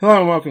Hello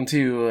and welcome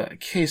to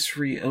Case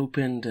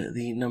Reopened,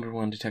 the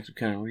 #1 Detective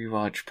Conan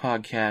rewatch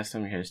podcast.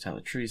 I'm your host, Tyler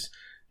Treese,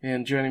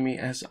 and joining me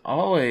as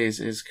always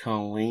is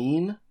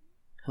Colleen.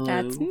 Hello.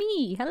 That's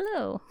me.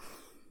 Hello.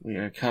 We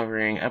are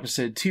covering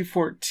episode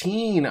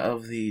 214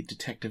 of the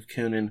Detective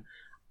Conan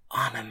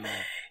anime,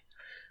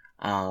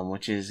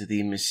 which is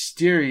the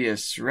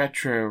mysterious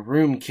retro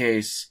room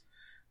case.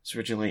 It's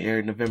originally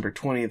aired November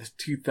 20th,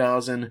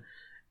 2000,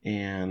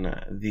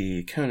 and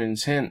the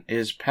Conan's hint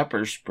is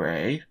pepper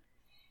spray.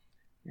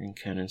 And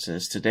Conan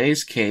says,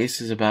 today's case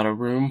is about a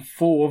room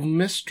full of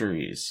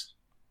mysteries.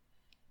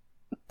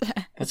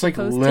 That's like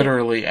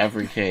literally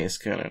every case,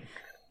 Conan.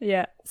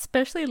 Yeah,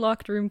 especially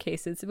locked room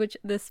cases, which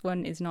this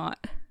one is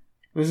not.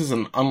 This is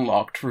an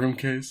unlocked room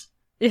case.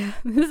 Yeah,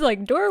 this is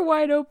like door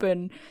wide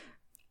open.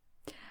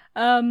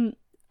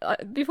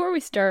 Before we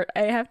start,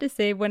 I have to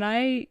say, when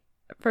I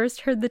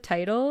first heard the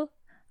title,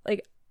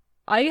 like,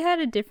 I had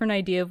a different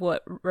idea of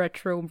what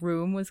retro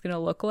room was gonna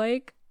look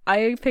like.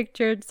 I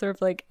pictured sort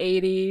of like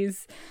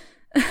 80s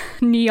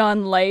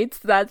neon lights.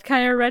 That's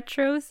kind of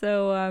retro.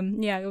 So,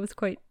 yeah, it was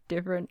quite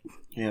different.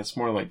 Yeah, it's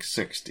more like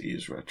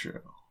 60s retro.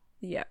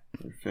 Yeah.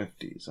 Or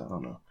 50s, I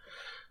don't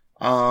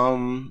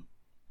know.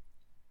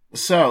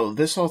 So,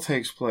 this all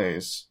takes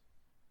place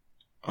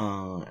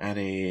at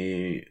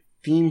a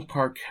theme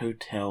park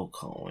hotel,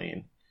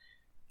 Colleen.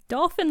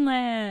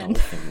 Dolphinland.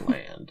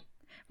 Dolphinland.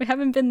 We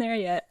haven't been there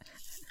yet.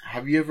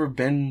 Have you ever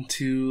been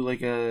to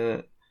like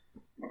a...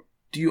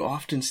 Do you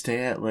often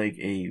stay at like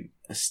a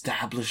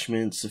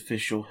establishment's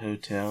official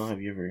hotel?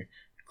 Have you ever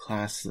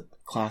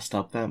classed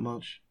up that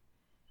much?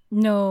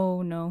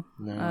 No.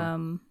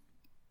 No.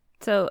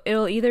 So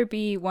it'll either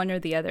be one or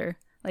the other.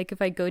 Like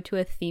if I go to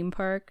a theme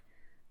park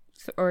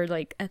or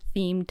like a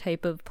theme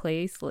type of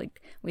place, like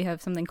we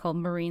have something called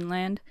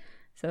Marineland.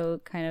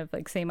 So kind of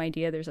like same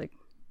idea. There's like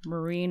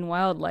marine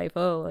wildlife.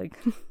 Oh, like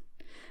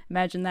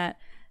imagine that.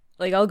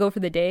 Like I'll go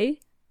for the day,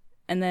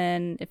 and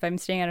then if I'm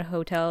staying at a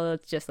hotel,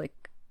 it's just like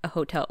a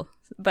hotel.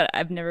 But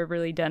I've never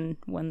really done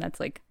one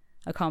that's like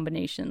a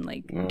combination,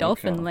 like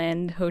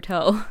Dolphinland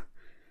Hotel.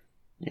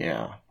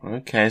 Yeah.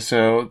 Okay,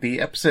 so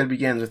the episode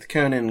begins with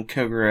Conan,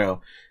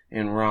 Kogoro,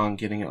 and Ron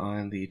getting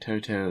on the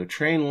Toto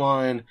train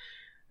line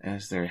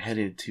as they're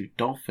headed to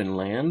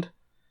Dolphinland.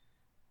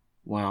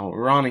 While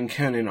Ron and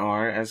Conan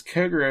are, as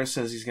Kogoro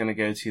says he's going to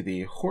go to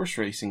the horse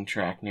racing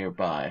track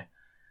nearby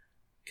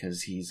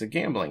because he's a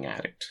gambling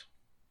addict.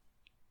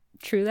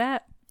 True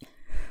that.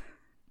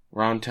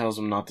 Ron tells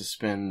him not to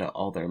spend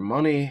all their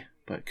money,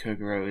 but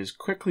Kogoro is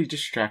quickly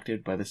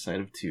distracted by the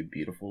sight of two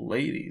beautiful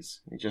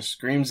ladies. He just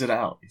screams it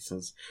out. He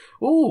says,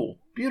 "Ooh,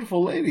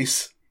 beautiful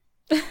ladies."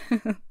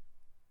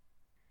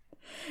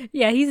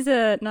 Yeah, he's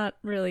not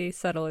really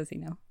subtle, is he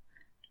now?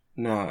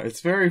 No,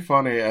 it's very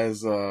funny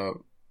as,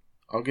 I'll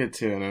get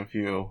to in a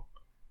few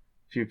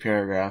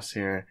paragraphs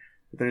here.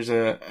 There's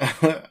a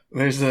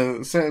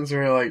sentence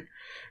where, like,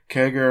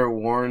 Kogoro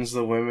warns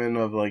the women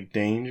of, like,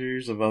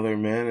 dangers of other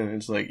men, and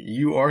it's like,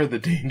 you are the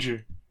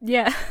danger.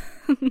 Yeah.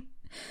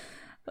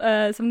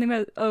 Something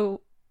about,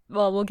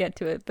 we'll get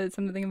to it, but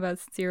something about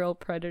serial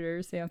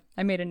predators, yeah.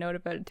 I made a note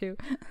about it, too.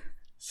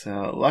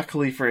 So,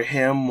 luckily for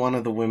him, one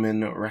of the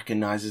women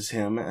recognizes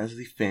him as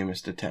the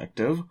famous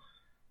detective.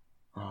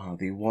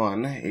 The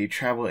one, a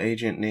travel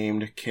agent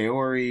named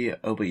Kaori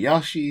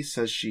Obayashi,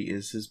 says she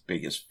is his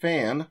biggest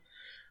fan,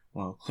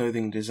 while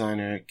clothing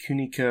designer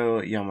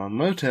Kuniko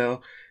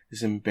Yamamoto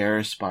is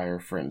embarrassed by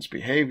her friend's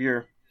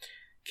behavior.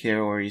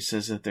 Kaori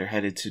says that they're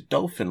headed to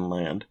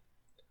Dolphinland.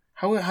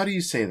 How do you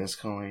say this,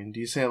 Colleen? Do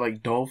you say it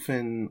like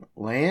Dolphin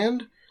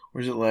Land? Or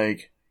is it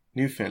like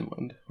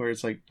Newfoundland? Where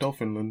it's like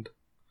Dolphinland?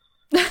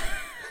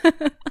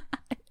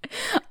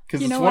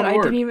 You know what? I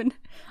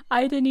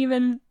didn't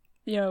even,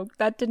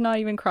 that did not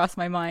even cross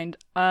my mind.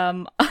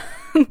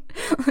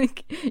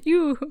 Like,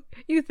 you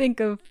think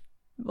of,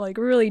 like,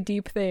 really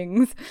deep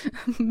things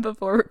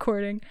before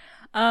recording.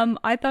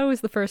 I thought it was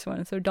the first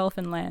one, so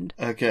Dolphinland.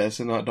 Okay,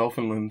 so not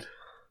Dolphinland.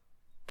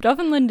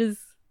 Dolphinland is...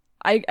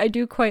 I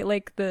do quite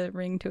like the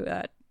ring to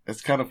that.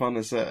 It's kind of fun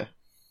to say.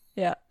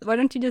 Yeah, why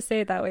don't you just say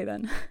it that way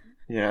then?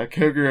 Yeah,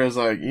 Kogoro's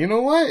like, you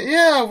know what?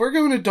 Yeah, we're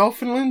going to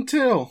Dolphinland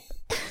too.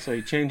 So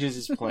he changes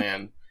his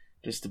plan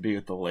just to be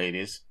with the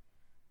ladies.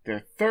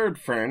 Their third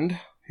friend,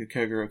 who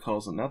Kogoro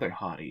calls another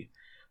hottie,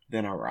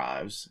 then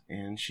arrives,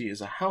 and she is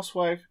a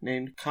housewife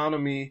named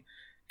Kanami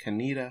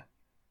Kaneda.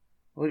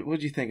 What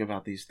do you think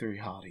about these three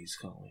hotties,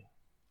 Colleen?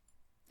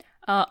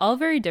 All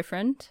very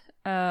different.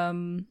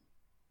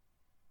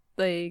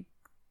 Like,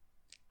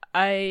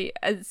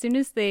 as soon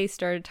as they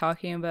started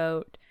talking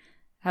about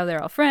how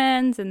they're all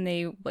friends and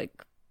they,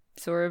 like,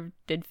 sort of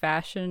did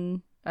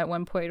fashion at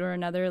one point or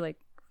another, like,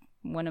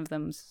 one of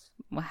them's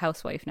a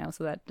housewife now,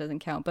 so that doesn't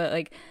count, but,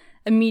 like,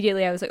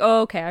 immediately I was like,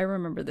 oh, okay, I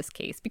remember this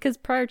case, because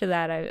prior to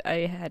that,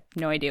 I had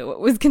no idea what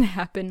was gonna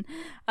happen.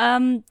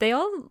 They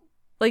all,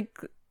 like,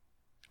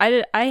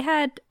 I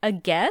had a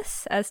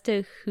guess as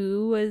to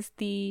who was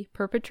the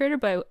perpetrator,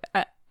 but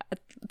at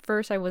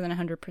first I wasn't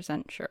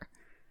 100% sure.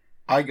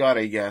 I got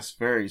a guess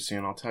very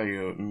soon. I'll tell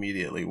you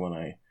immediately when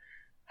I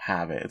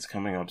have it. It's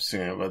coming up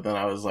soon. But then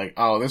I was like,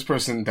 oh, this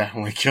person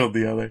definitely killed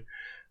the other.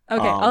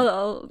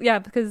 Okay, yeah,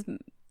 because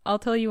I'll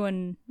tell you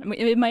when. I mean,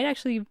 it might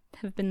actually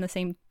have been the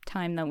same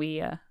time that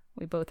we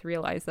both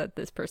realized that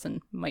this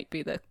person might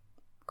be the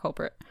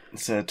culprit.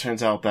 So it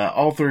turns out that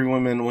all three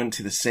women went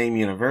to the same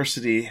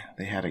university.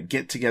 They had a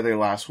get-together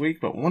last week,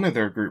 but one of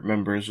their group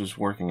members was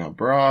working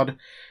abroad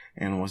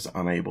and was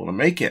unable to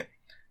make it.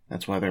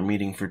 That's why they're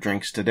meeting for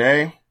drinks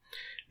today.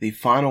 The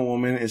final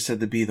woman is said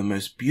to be the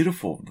most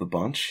beautiful of the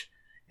bunch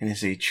and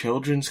is a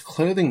children's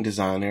clothing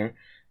designer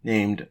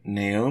named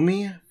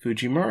Naomi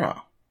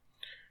Fujimura.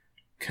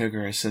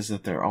 Kogoro says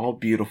that they're all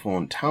beautiful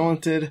and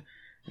talented,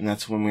 and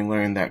that's when we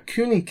learn that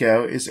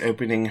Kuniko is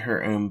opening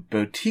her own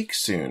boutique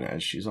soon,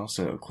 as she's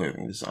also a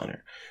clothing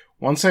designer.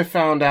 Once I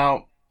found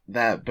out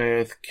that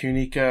both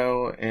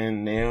Kuniko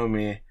and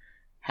Naomi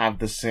have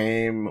the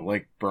same,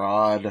 like,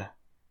 broad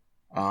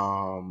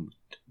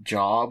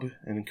job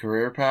and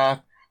career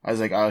path, I was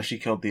like, oh, she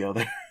killed the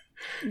other.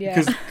 Yeah.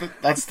 Because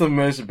that's the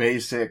most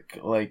basic,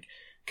 like,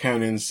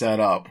 Conan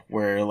setup,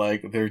 where,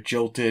 like, they're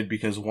jilted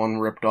because one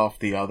ripped off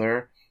the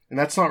other. And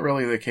that's not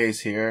really the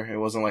case here. It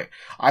wasn't like...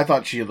 I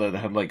thought she had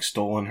like,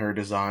 stolen her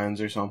designs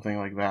or something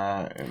like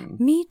that. And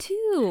Me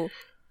too!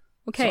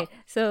 Okay,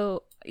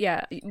 so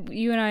yeah,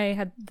 you and I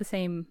had the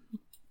same,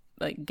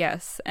 like,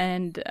 guess.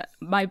 And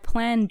my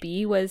plan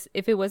B was,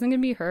 if it wasn't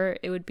gonna be her,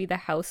 it would be the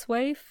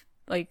housewife.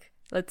 Like,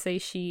 let's say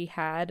she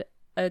had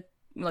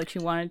she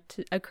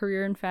wanted a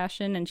career in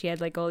fashion, and she had,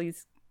 like, all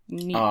these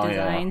neat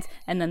designs,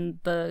 and then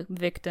the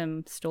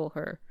victim stole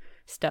her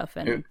stuff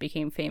and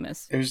became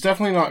famous. It was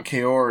definitely not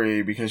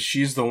Kaori, because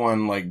she's the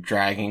one, like,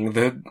 dragging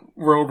the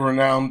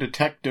world-renowned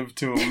detective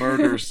to a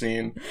murder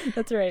scene.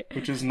 That's right.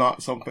 Which is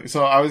not something...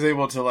 So I was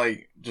able to,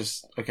 like,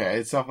 just... Okay,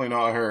 it's definitely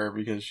not her,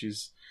 because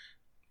she's,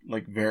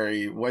 like,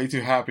 way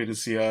too happy to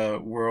see a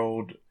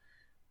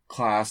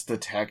world-class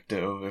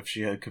detective if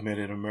she had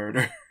committed a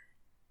murder.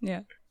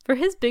 Yeah. For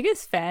his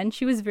biggest fan,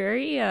 she was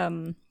very,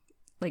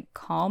 like,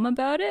 calm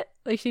about it.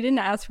 Like, she didn't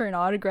ask for an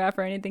autograph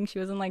or anything. She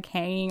wasn't, like,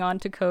 hanging on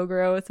to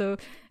Kogoro. So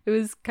it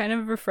was kind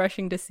of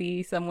refreshing to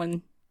see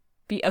someone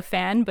be a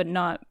fan but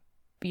not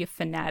be a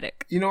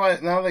fanatic. You know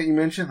what? Now that you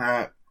mention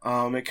that,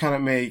 it kind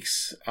of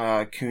makes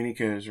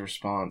Kuniko's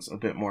response a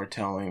bit more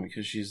telling,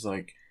 because she's,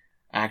 like,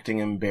 acting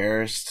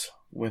embarrassed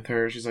with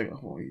her. She's like,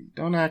 oh,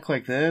 don't act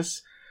like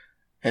this.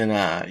 And,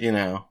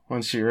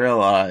 once you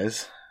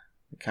realize,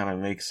 it kind of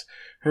makes...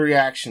 Her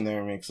reaction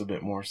there makes a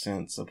bit more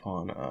sense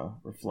upon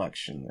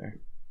reflection there.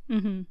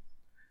 Mm-hmm.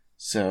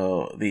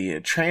 So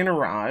the train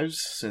arrives,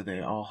 so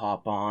they all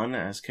hop on,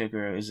 as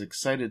Kogoro is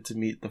excited to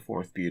meet the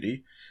fourth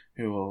beauty,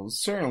 who will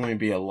certainly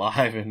be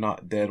alive and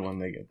not dead when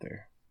they get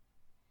there.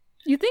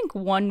 You think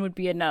one would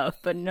be enough,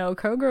 but no,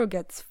 Kogoro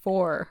gets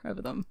 4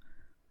 of them.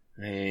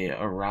 They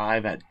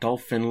arrive at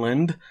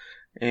Dolphinland,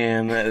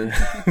 and they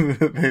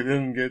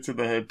then get to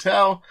the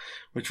hotel,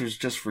 which was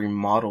just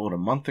remodeled a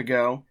month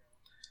ago.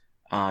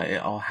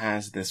 It all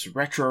has this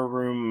retro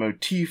room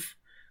motif,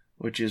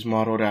 which is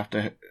modeled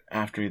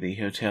after the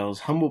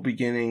hotel's humble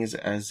beginnings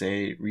as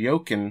a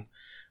ryokan,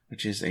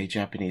 which is a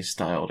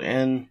Japanese-styled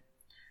inn.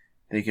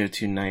 They go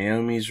to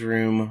Naomi's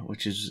room,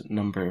 which is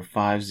number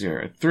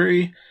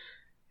 503,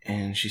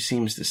 and she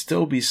seems to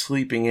still be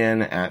sleeping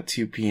in at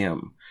 2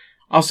 p.m.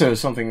 Also,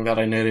 something that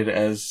I noted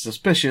as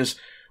suspicious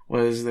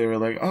was they were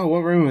like, oh, what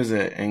room is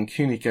it? And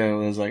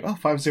Kuniko was like, oh,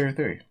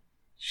 503.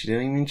 She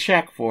didn't even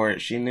check for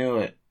it. She knew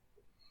it.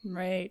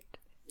 Right.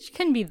 She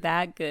couldn't be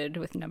that good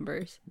with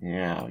numbers.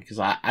 Yeah, because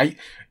I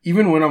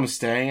even when I'm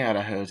staying at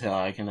a hotel,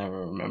 I can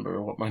never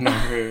remember what my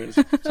number is.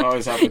 So I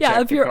always have to check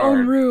of your card.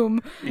 own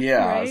room.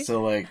 Yeah, right?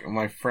 So, like,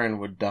 my friend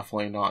would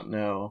definitely not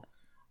know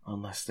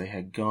unless they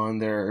had gone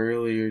there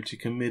earlier to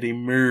commit a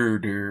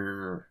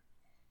murder.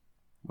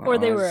 Or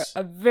they were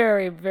a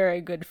very,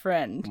 very good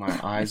friend. My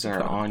eyes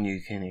are on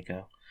you,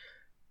 Kuniko.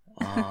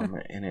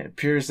 And it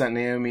appears that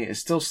Naomi is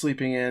still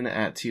sleeping in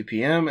at 2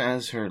 p.m.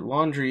 as her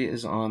laundry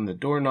is on the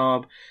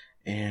doorknob,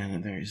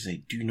 and there is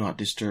a do not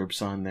disturb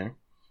sign there.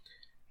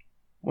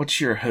 What's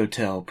your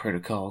hotel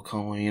protocol,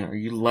 Colleen? Are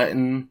you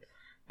letting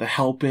the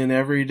help in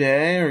every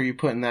day, or are you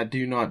putting that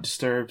do not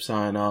disturb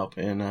sign up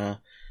and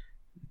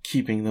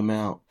keeping them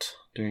out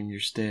during your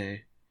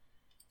stay?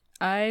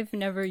 I've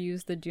never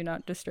used the do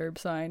not disturb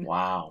sign.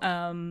 Wow.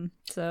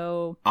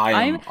 So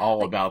I'm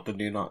all about the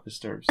do not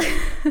disturb sign.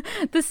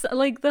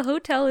 The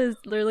hotel is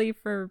literally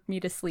for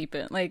me to sleep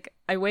in. Like,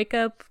 I wake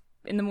up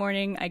in the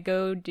morning, I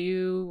go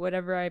do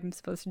whatever I'm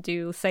supposed to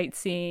do,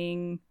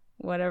 sightseeing,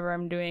 whatever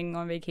I'm doing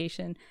on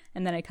vacation,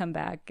 and then I come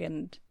back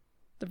and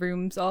the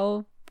room's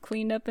all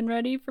cleaned up and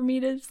ready for me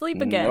to sleep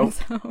again. Nope.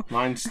 So.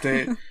 Mine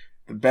the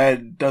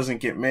bed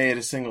doesn't get made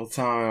a single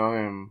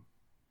time.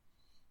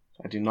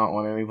 I do not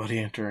want anybody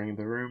entering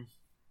the room.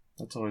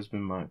 That's always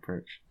been my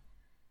approach.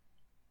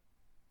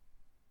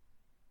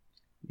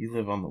 You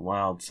live on the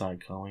wild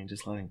side, Colleen,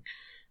 just letting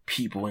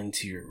people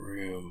into your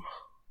room.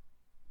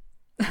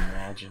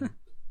 Imagine.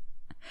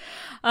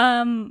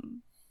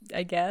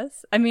 I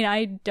guess. I mean,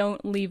 I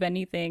don't leave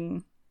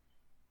anything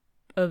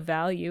of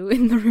value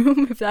in the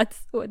room, if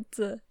that's what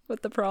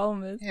the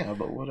problem is. Yeah,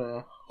 but what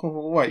are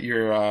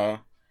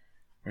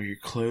your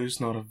clothes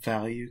not of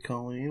value,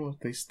 Colleen?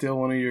 What, they steal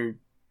one of your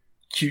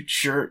cute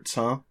shirts,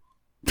 huh?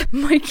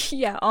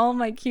 All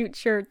my cute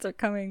shirts are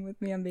coming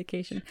with me on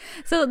vacation.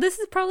 So this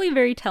is probably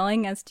very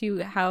telling as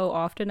to how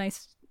often I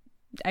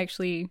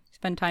actually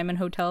spend time in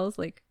hotels,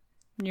 like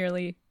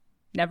nearly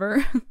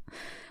never.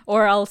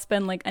 Or I'll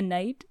spend like a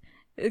night,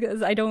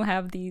 because I don't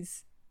have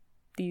these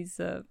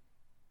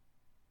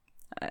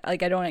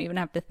like I don't even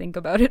have to think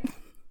about it.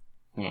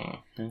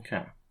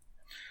 Okay.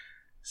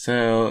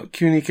 So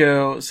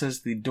Kuniko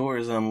says the door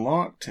is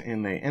unlocked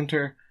and they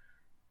enter.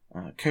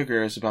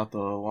 Kogoro is about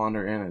to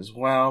wander in as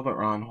well, but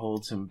Ron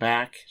holds him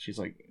back. She's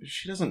like,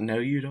 she doesn't know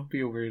you, don't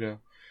be a weirdo.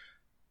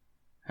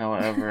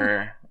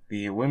 However,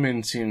 the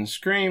women soon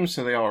scream,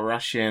 so they all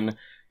rush in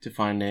to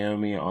find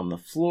Naomi on the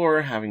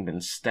floor, having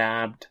been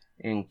stabbed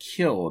and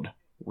killed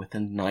with a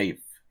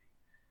knife.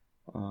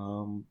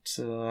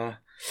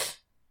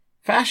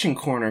 Fashion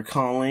corner,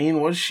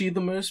 Colleen. Was she the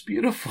most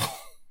beautiful?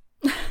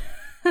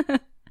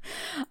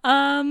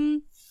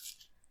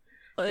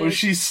 Was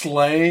she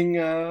slaying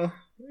in her?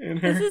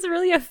 This is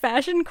really a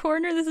fashion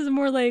corner. This is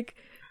more like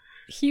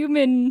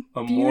human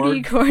a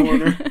beauty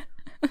corner.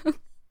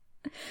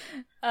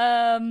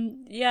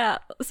 Yeah.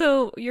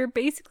 So you're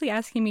basically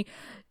asking me,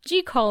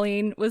 gee,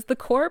 Colleen, was the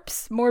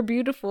corpse more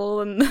beautiful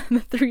than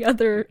the three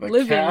other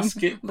living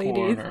casket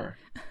ladies? Corner.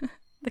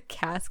 The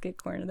casket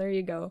corner. There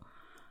you go.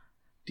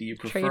 Do you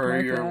prefer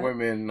Trademark your that.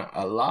 women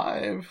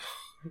alive?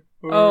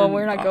 Oh,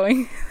 we're not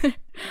going.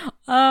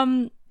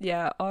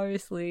 Yeah,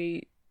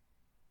 obviously.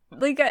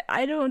 Like,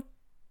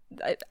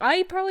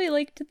 I probably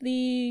liked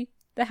the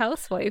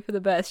housewife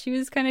the best. She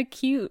was kind of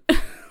cute.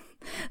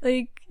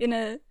 Like,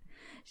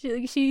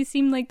 she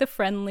seemed like the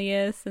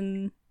friendliest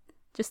and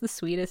just the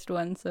sweetest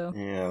one, so.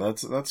 Yeah,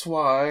 that's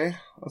why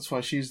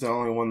she's the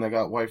only one that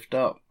got wifed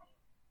up.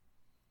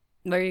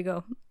 There you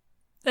go.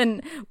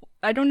 And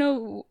I don't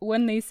know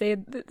when they say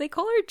they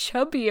call her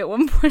chubby at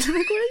one point. I'm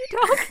like, what are you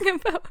talking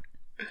about?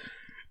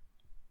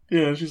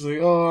 Yeah, she's like,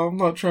 oh, I'm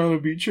not trying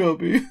to be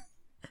chubby.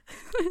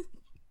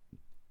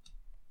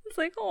 It's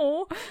like,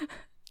 oh,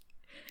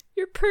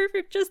 you're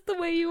perfect just the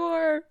way you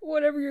are,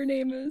 whatever your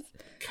name is.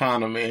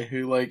 Kaname,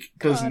 who, like,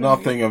 does Kaname.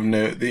 nothing of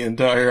note the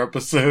entire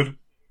episode.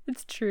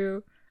 It's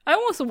true. I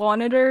almost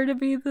wanted her to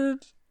be the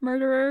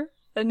murderer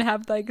and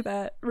have, like,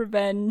 that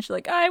revenge.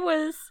 Like, I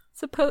was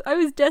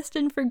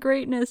destined for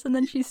greatness, and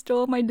then she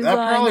stole my design.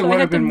 That probably so would I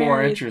had have been to more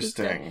marry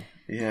interesting.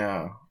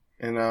 Yeah.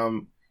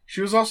 And,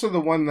 she was also the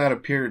one that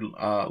appeared,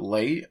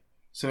 late,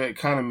 so it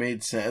kind of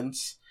made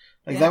sense.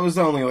 Like, that was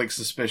the only, like,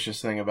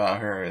 suspicious thing about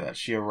her, that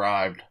she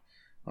arrived,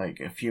 like,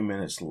 a few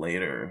minutes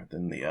later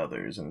than the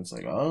others, and it's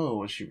like, oh,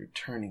 was she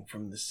returning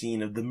from the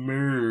scene of the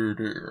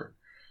murder?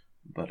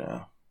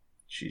 But,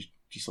 she's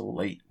just a little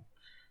late.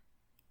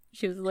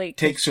 She was late.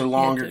 Takes her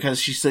longer because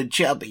she said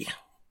chubby.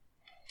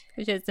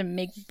 She has to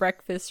make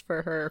breakfast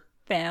for her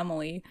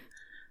family.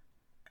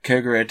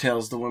 Kogoro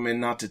tells the women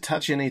not to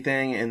touch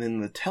anything, and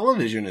then the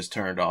television is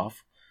turned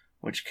off,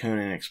 which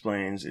Conan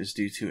explains is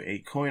due to a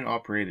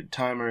coin-operated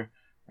timer,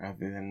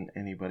 rather than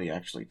anybody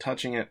actually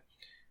touching it.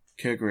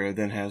 Kogoro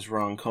then has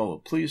Ron call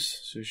the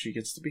police, so she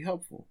gets to be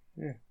helpful.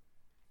 Yeah.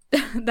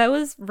 That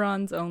was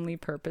Ron's only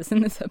purpose in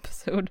this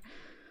episode.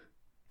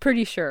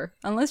 Pretty sure.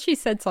 Unless she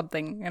said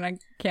something, and I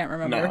can't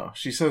remember. No,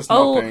 she says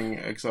nothing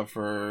except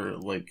for,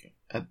 like,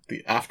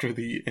 after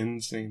the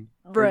end scene.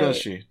 Right. Or does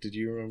she? Did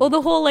you remember? Well,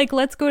 the whole, like,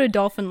 let's go to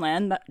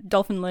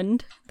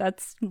Dolphinland,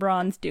 that's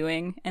Ron's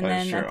doing. And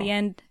That's then at true. the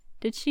end,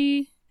 did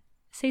she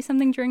say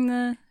something during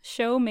the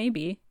show?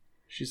 Maybe.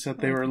 She said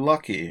they were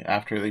lucky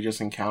after they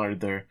just encountered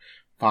their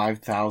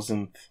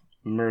 5,000th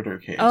murder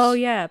case. Oh,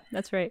 yeah,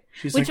 that's right.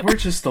 She's like, we're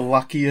just the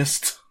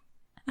luckiest.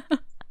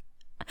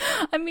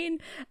 I mean,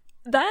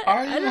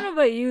 I don't know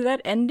about you,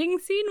 that ending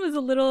scene was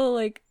a little,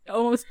 like,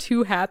 almost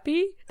too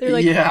happy. They're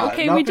like, Yeah,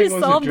 okay, we nothing just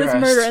was solved this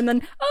addressed. murder, and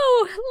then,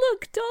 oh,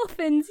 look,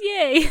 dolphins,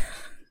 yay!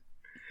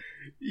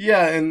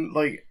 Yeah, and,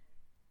 like,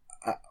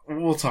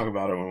 we'll talk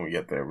about it when we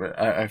get there, but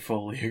I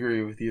fully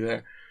agree with you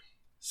there.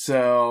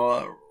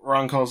 So,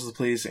 Ron calls the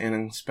police, and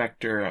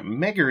Inspector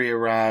Megary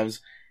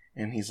arrives,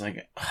 and he's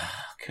like,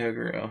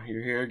 Kogoro,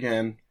 you're here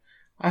again.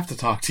 I have to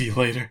talk to you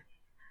later.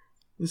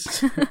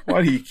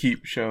 Why do you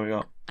keep showing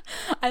up?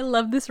 I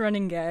love this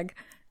running gag.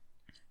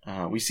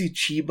 We see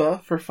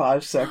Chiba for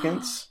 5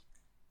 seconds.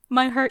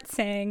 My heart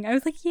sang. I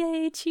was like,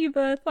 yay,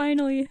 Chiba,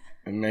 finally.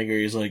 And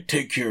Megary's like,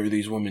 take care of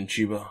these women,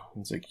 Chiba.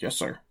 He's like, yes,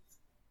 sir.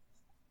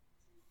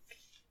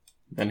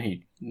 Then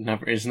he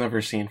is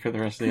never seen for the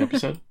rest of the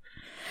episode.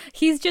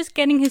 He's just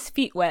getting his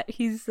feet wet.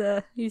 He's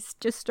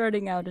just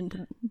starting out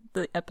into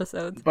the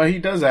episodes. But he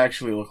does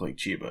actually look like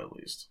Chiba, at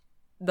least.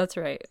 That's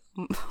right.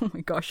 Oh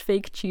my gosh,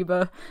 fake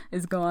Chiba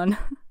is gone.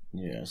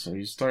 Yeah, so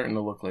he's starting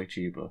to look like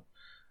Chiba.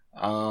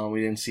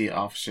 We then see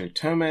Officer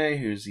Tomei,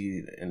 who's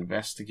the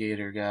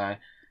investigator guy,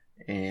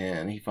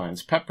 and he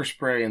finds pepper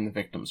spray in the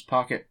victim's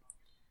pocket.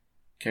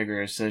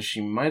 Kogoro says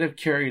she might have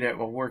carried it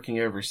while working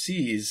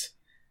overseas,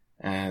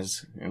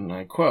 as, and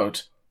I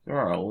quote, There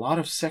are a lot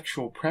of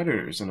sexual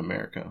predators in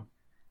America.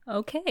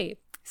 Okay,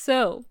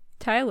 so,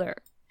 Tyler,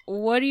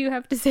 what do you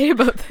have to say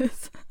about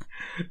this?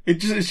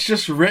 It's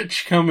just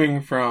rich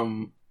coming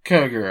from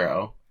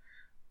Kogoro,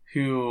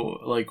 who,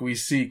 like, we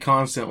see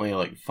constantly,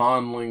 like,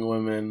 fondling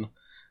women,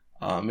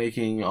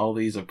 making all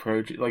these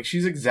approaches. Like,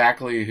 she's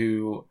exactly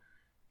who,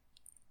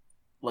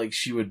 like,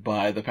 she would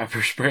buy the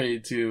pepper spray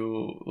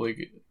to,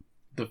 like,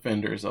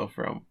 defend herself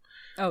from.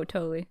 Oh,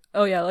 totally.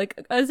 Oh, yeah,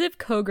 like, as if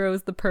Kogoro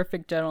is the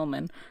perfect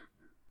gentleman.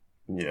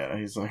 Yeah,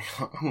 he's like,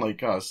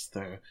 unlike us,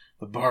 the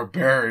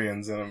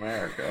barbarians in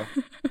America.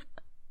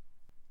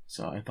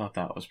 So I thought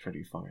that was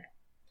pretty funny.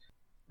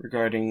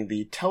 Regarding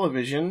the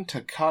television,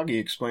 Takagi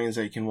explains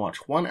that you can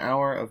watch 1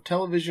 hour of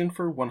television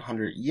for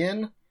 100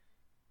 yen.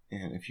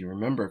 And if you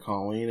remember,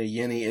 Colleen, a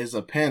yenny is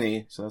a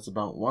penny, so that's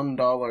about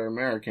 $1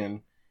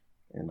 American.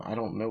 And I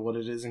don't know what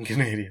it is in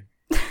Canadian.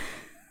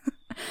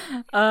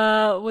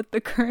 With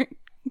the current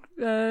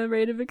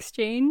rate of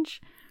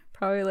exchange,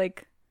 probably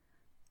like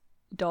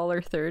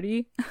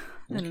 $1.30. I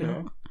don't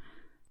know.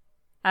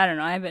 I don't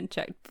know. I haven't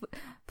checked.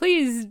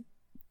 Please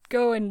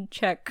go and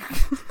check,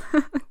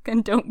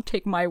 and don't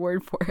take my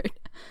word for it.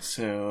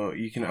 So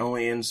you can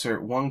only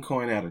insert 1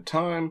 coin at a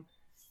time,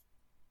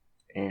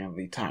 and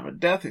the time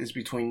of death is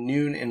between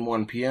noon and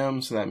 1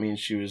 p.m., so that means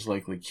she was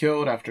likely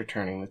killed after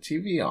turning the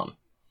TV on.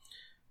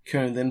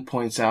 Conan then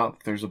points out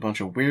that there's a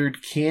bunch of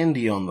weird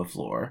candy on the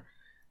floor,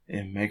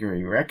 and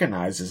Meguri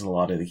recognizes a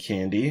lot of the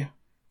candy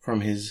from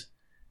his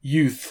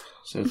youth.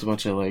 So it's a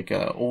bunch of, like,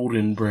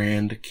 Olden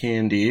brand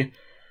candy.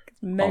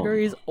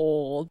 Meguri's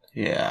old.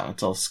 Yeah,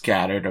 it's all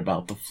scattered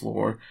about the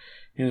floor.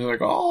 He's like,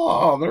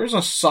 oh, there's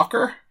a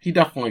sucker. He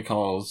definitely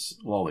calls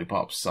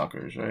lollipops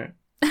suckers, right?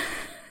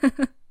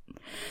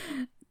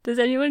 Does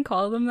anyone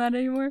call them that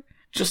anymore?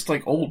 Just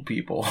like old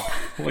people.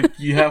 Like,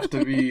 you have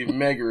to be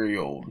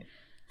Meguri old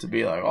to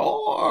be like,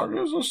 oh,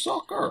 there's a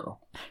sucker.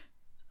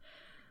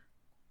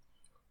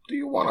 Do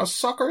you want a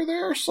sucker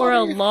there, sonny? Or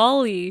a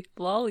lolly.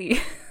 Lolly.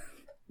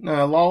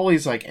 No,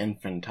 lolly's like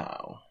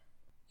infantile.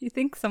 You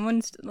think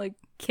someone's, like,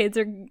 kids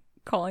are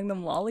calling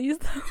them lollies,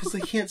 though? Because they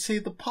can't say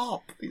the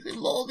pop. They say,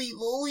 lolly,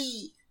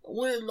 lolly. I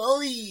want a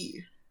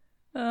lolly.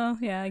 Oh,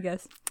 yeah, I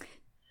guess.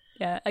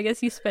 Yeah, I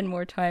guess you spend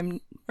more time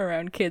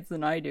around kids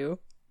than I do.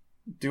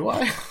 Do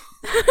I?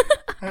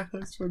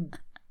 That's what...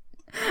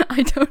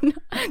 I don't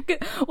know.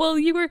 Well,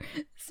 you were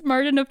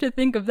smart enough to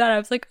think of that. I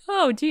was like,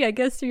 oh, gee, I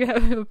guess you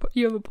have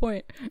a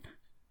point.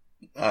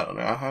 I don't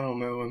know. I don't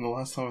know when the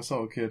last time I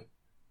saw a kid.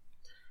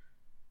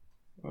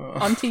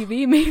 On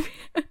TV, maybe?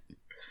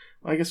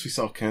 I guess we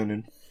saw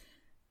Conan.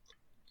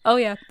 Oh,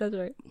 yeah, that's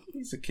right.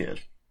 He's a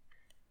kid.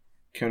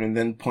 Conan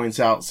then points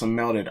out some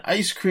melted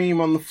ice cream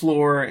on the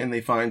floor, and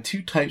they find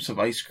 2 types of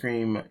ice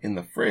cream in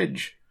the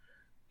fridge.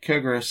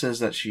 Kogoro says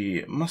that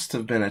she must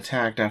have been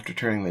attacked after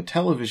turning the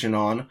television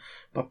on,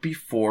 but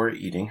before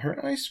eating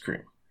her ice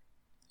cream.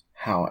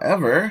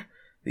 However,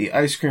 the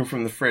ice cream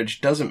from the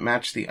fridge doesn't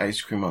match the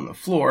ice cream on the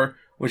floor,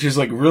 which is,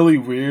 like, really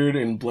weird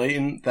and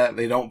blatant that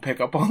they don't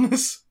pick up on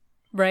this.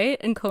 Right?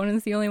 And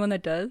Conan's the only one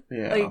that does?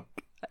 Yeah. Like,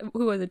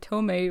 who was it?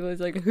 Tomei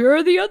was like, here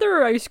are the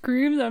other ice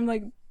creams. I'm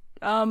like,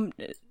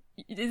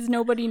 is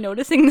nobody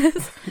noticing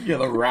this? Yeah,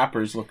 the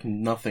wrappers look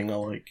nothing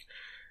alike.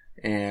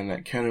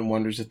 And Conan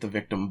wonders if the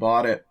victim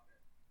bought it,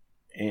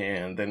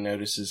 and then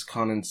notices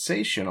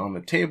condensation on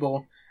the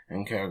table,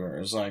 and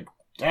Kogoro is like,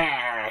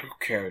 who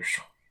cares?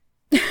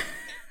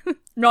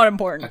 Not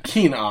important. A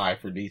keen eye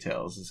for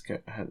details is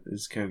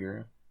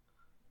Kogoro.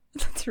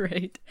 That's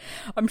right.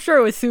 I'm sure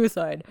it was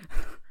suicide.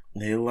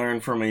 They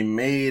learn from a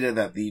maid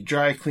that the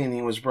dry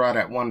cleaning was brought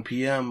at 1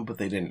 p.m., but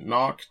they didn't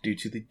knock due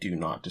to the do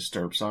not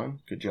disturb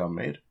sign. Good job,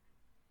 maid.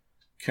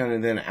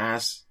 Conan then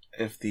asks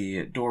if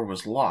the door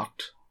was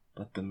locked,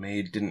 but the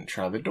maid didn't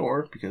try the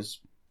door because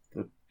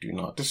the do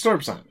not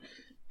disturb sign.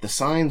 The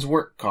signs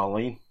work,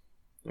 Colleen.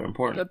 They're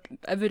important.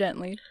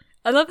 Evidently.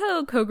 I love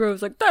how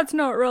Kogoro's like, that's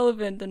not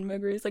relevant, and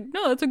Meguri's like,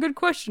 no, that's a good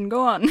question,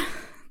 go on.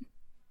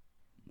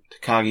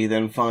 Takagi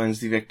then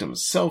finds the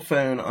victim's cell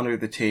phone under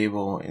the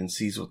table and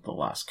sees what the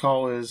last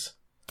call is.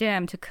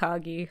 Damn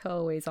Takagi,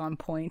 always on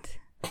point.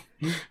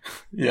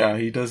 Yeah,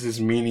 he does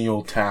his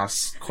menial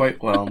tasks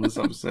quite well in this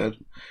episode.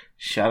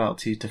 Shout out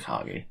to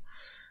Takagi.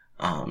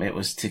 It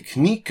was to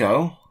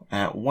Kiniko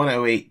at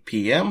 1:08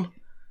 p.m.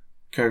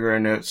 Kogoro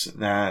notes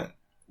that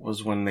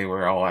was when they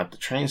were all at the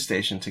train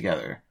station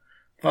together,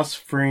 thus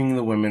freeing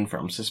the women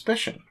from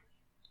suspicion,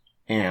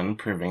 and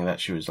proving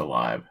that she was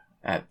alive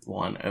at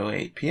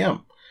 1:08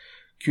 p.m.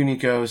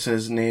 Kuniko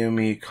says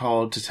Naomi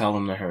called to tell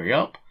them to hurry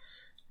up,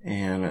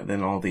 and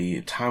then all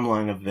the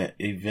timeline of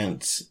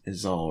events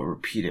is all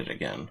repeated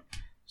again.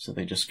 So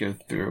they just go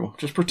through,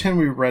 just pretend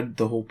we read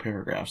the whole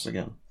paragraphs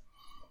again.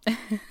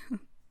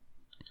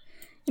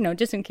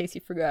 Just in case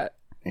you forgot.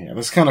 Yeah,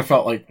 this kind of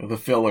felt like the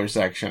filler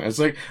section. It's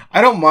like,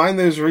 I don't mind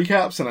those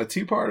recaps in a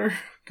 2-parter,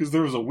 because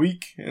there was a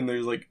week, and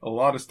there's, like, a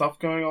lot of stuff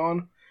going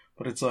on,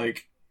 but it's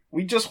like,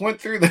 we just went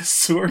through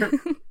this,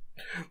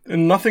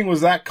 and nothing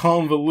was that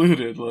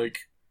convoluted, like,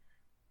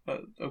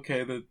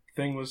 okay, the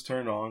thing was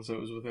turned on, so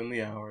it was within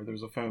the hour, there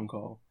was a phone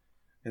call,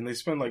 And they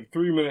spend like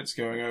 3 minutes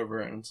going over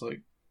it, and it's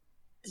like,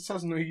 this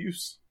has no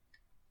use.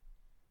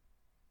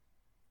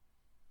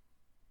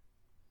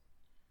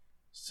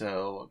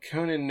 So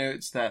Conan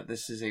notes that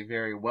this is a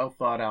very well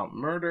thought out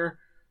murder,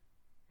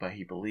 but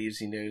he believes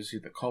he knows who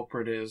the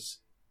culprit is.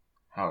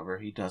 However,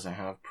 he doesn't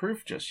have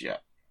proof just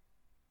yet.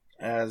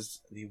 As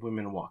the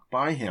women walk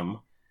by him,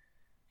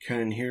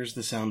 Conan hears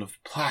the sound of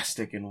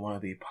plastic in one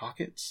of the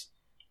pockets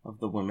of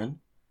the women,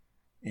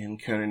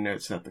 and Conan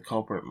notes that the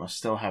culprit must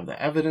still have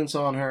the evidence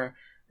on her,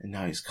 and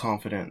now he's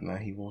confident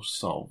that he will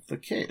solve the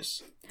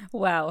case.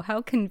 Wow,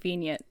 how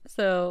convenient.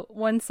 So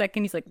 1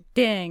 second he's like,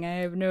 dang, I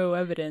have no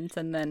evidence,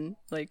 and then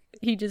like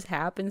he just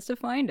happens to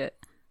find it.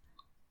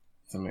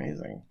 It's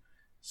amazing.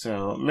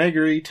 So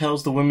Meguri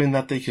tells the women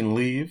that they can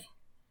leave,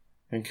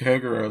 and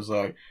Koguro's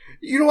like,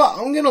 you know what,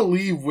 I'm gonna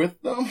leave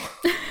with them.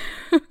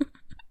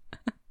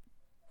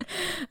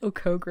 Oh,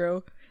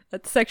 Kogoro.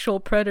 That sexual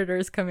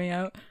predator's coming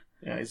out.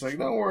 Yeah, he's like,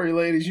 don't worry,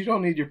 ladies, you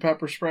don't need your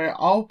pepper spray.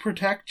 I'll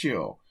protect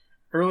you.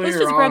 Let's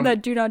just grab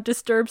that do not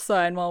disturb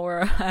sign while we're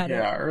at it.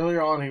 Yeah,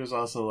 earlier on he was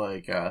also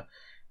like,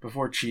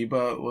 before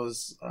Chiba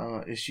was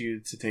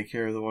issued to take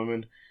care of the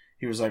women,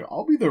 he was like,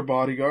 I'll be their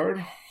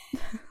bodyguard.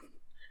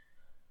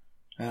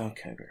 Oh,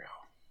 Kogoro.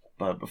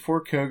 But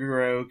before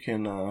Kogoro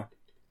can,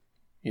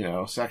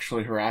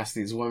 sexually harass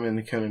these women,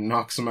 he kind of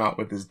knocks them out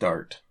with his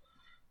dart.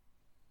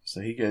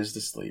 So he goes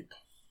to sleep.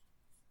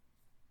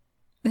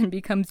 And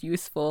becomes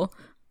useful.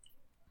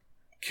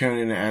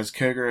 Conan, as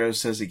Kogoro,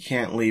 says he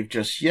can't leave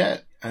just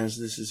yet, as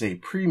this is a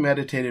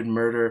premeditated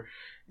murder,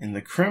 and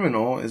the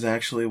criminal is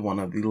actually one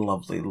of the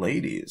lovely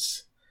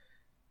ladies.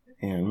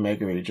 And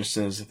Meguri just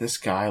says, this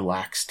guy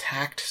lacks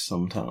tact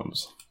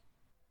sometimes.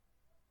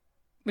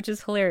 Which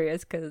is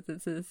hilarious, because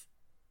this is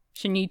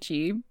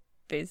Shinichi,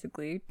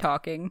 basically,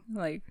 talking.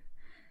 Like,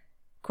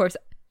 of course,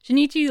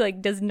 Shinichi,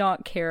 like, does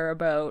not care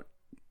about,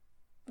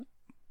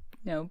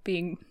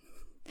 being...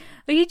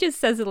 Like, he just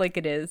says it like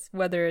it is,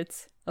 whether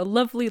it's a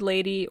lovely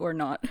lady or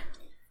not.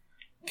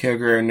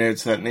 Kogoro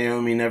notes that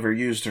Naomi never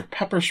used her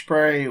pepper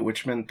spray,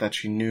 which meant that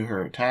she knew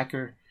her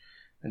attacker.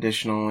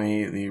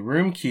 Additionally, the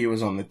room key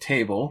was on the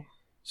table,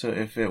 so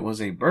if it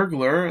was a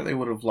burglar, they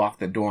would have locked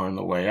the door on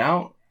the way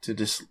out to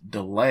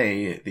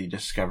delay the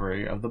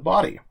discovery of the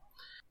body.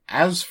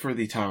 As for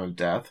the time of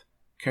death,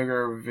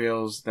 Kogoro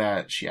reveals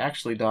that she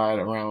actually died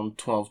around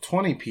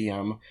 12:20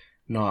 p.m.,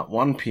 not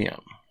 1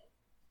 p.m.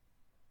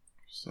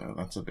 So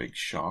that's a big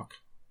shock.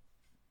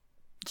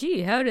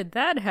 Gee, how did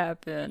that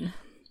happen?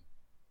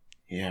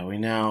 Yeah, we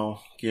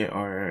now get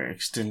our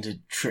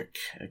extended trick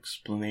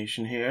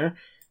explanation here.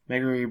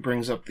 Meguri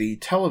brings up the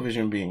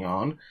television being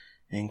on,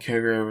 and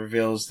Kogoro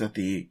reveals that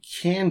the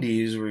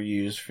candies were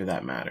used for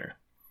that matter.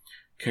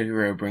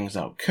 Kogoro brings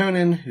out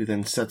Conan, who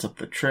then sets up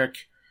the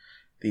trick.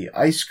 The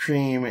ice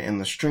cream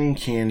and the string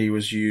candy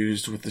was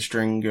used with the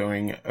string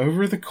going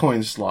over the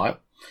coin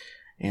slot,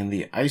 and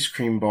the ice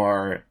cream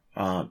bar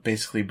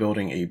basically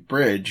building a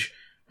bridge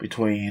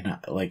between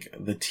like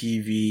the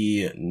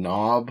TV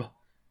knob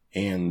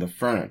and the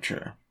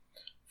furniture.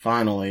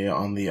 Finally,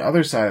 on the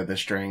other side of the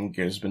string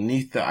goes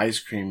beneath the ice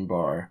cream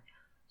bar,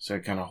 so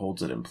it kind of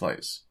holds it in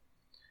place.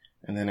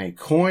 And then a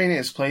coin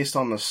is placed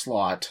on the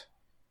slot,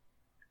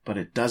 but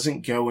it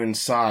doesn't go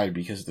inside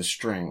because the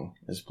string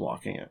is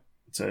blocking it.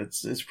 So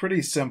it's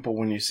pretty simple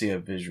when you see a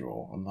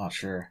visual. I'm not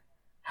sure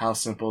how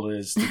simple it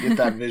is to get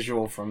that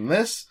visual from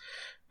this,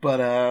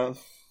 but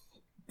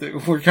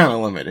we're kind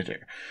of limited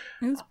here.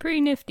 It's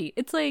pretty nifty.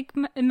 It's like,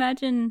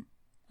 imagine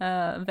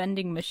a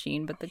vending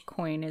machine, but the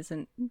coin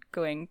isn't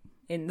going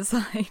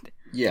inside.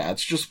 Yeah,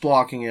 it's just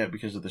blocking it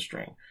because of the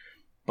string.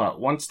 But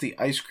once the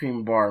ice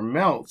cream bar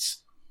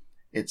melts,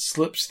 it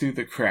slips through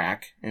the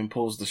crack and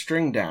pulls the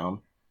string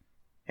down,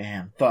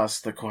 and thus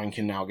the coin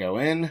can now go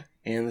in,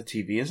 and the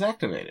TV is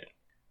activated.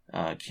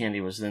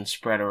 Candy was then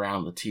spread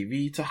around the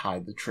TV to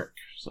hide the trick.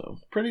 So,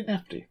 pretty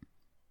nifty.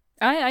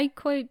 I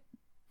quite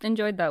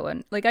enjoyed that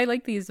one. Like, I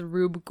like these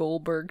Rube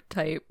Goldberg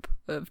type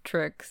of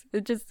tricks.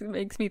 It just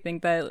makes me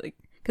think that, like,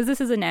 because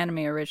this is an anime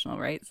original,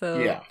 right? So,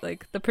 yeah.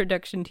 Like, the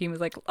production team was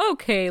like,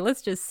 okay,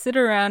 let's just sit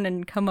around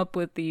and come up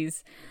with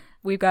these.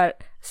 We've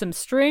got some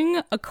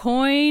string, a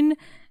coin,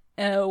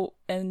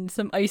 and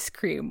some ice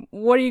cream.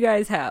 What do you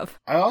guys have?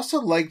 I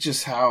also like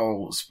just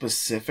how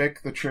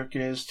specific the trick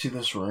is to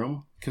this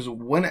room. Because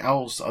when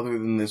else, other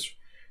than this,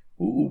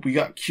 ooh, we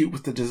got cute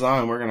with the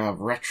design, we're going to have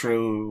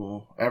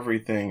retro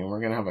everything, and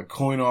we're going to have a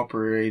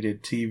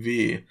coin-operated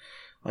TV.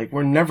 Like,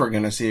 we're never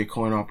going to see a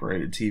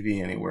coin-operated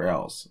TV anywhere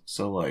else.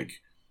 So,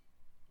 like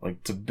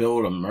to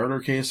build a murder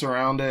case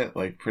around it,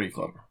 like, pretty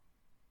clever.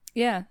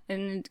 Yeah,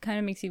 and it kind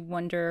of makes you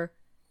wonder,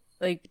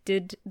 like,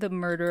 did the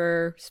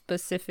murderer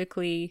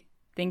specifically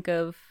think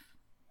of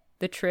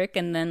the trick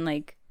and then,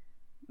 like,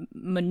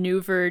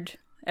 maneuvered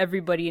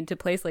everybody into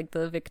place, like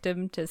the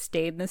victim, to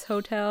stay in this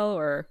hotel?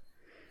 Or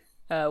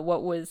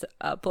what was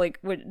up? Like,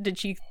 did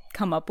she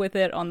come up with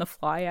it on the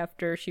fly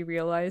after she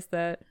realized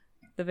that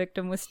the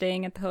victim was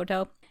staying at the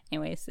hotel?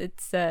 Anyways,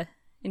 it's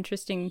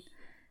interesting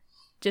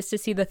just to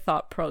see the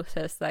thought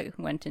process that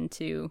went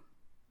into,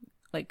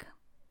 like,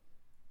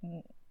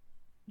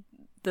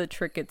 the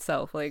trick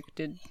itself. Like,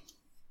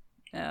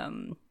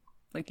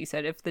 like you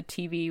said, if the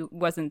TV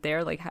wasn't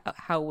there, like,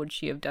 how would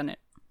she have done it?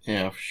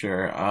 Yeah, for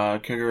sure.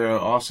 Kogoro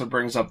also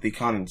brings up the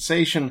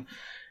condensation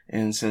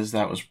and says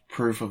that was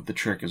proof of the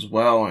trick as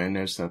well, and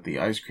notes that the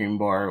ice cream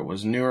bar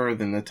was newer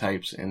than the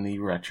types in the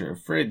retro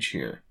fridge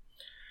here.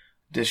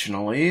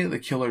 Additionally, the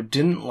killer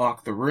didn't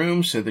lock the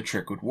room so the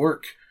trick would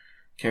work.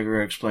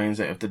 Kogoro explains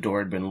that if the door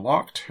had been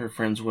locked, her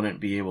friends wouldn't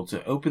be able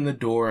to open the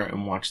door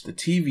and watch the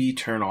TV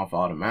turn off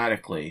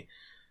automatically.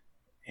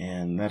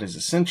 And that is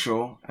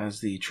essential, as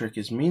the trick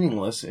is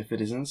meaningless if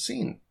it isn't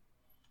seen.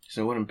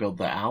 So it wouldn't build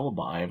the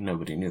alibi if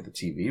nobody knew the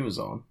TV was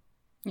on.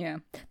 Yeah.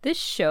 This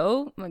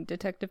show, like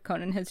Detective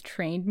Conan, has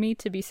trained me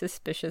to be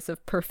suspicious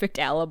of perfect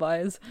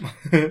alibis.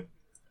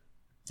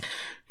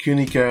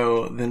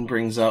 Kuniko then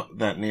brings up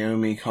that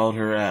Naomi called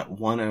her at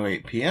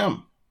 1:08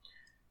 p.m.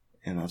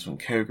 And that's when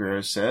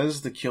Kogoro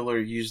says the killer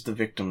used the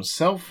victim's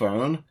cell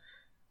phone,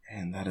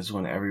 and that is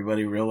when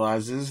everybody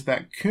realizes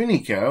that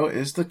Kuniko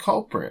is the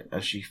culprit,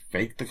 as she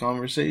faked the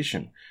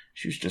conversation.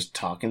 She was just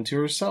talking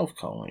to herself,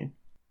 Colleen.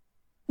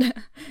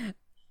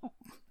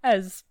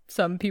 As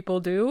some people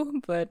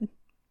do, but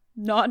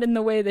not in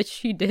the way that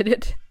she did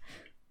it.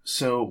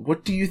 So,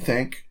 what do you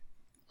think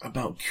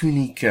about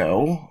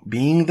Kuniko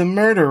being the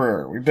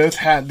murderer? We both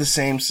had the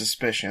same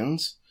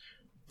suspicions,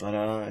 but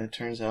it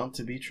turns out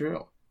to be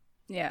true.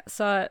 Yeah,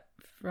 saw it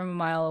from a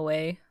mile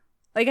away.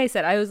 Like I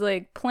said, I was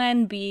like,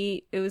 plan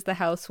B, it was the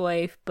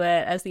housewife,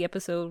 but as the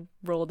episode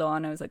rolled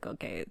on, I was like,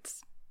 okay,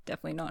 it's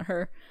definitely not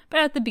her.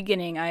 But at the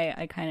beginning,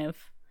 I kind of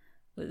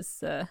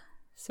was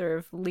sort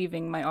of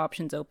leaving my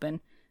options open.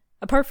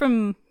 Apart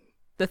from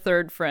the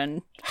third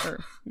friend,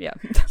 yeah.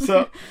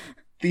 So,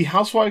 the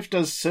housewife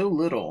does so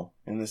little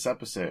in this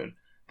episode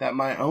that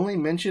my only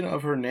mention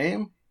of her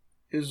name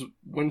is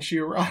when she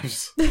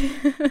arrives.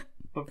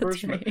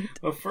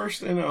 The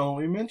first and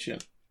only mention.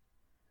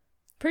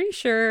 Pretty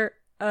sure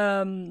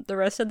the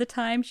rest of the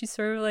time she's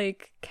sort of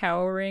like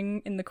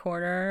cowering in the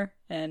corner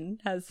and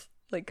has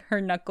like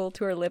her knuckle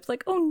to her lips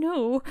like, oh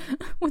no,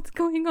 what's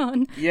going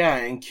on? Yeah,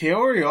 and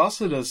Kaori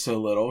also does so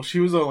little.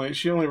 She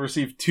only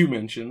received 2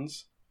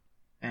 mentions.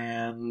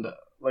 And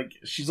like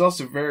she's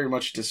also very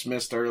much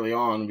dismissed early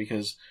on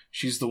because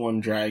she's the one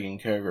dragging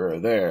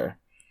Kogoro there.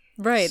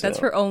 Right, so. That's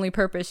her only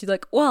purpose. She's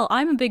like, well,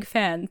 I'm a big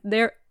fan.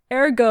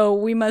 Ergo,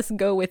 we must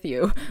go with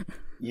you.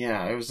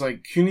 Yeah, it was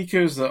like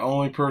Kuniko's the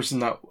only person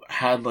that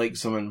had like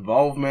some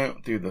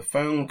involvement through the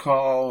phone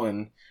call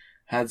and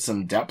had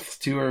some depth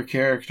to her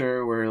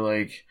character where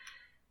like,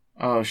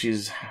 oh,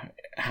 she's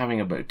having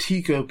a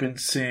boutique open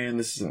soon.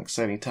 This is an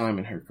exciting time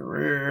in her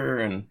career,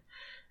 and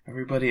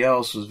everybody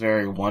else was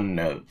very one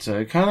note. So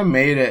it kind of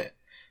made it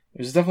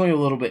was definitely a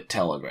little bit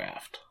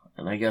telegraphed.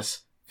 And I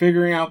guess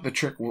figuring out the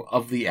trick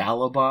of the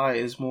alibi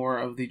is more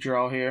of the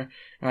draw here.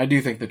 And I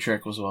do think the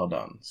trick was well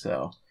done.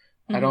 So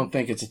I don't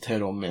think it's a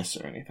total miss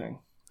or anything.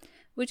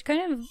 Which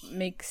kind of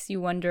makes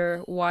you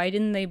wonder, why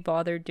didn't they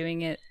bother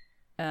doing it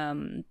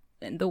in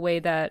the way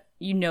that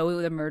you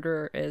know the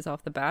murderer is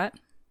off the bat?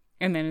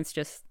 And then it's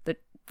just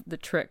the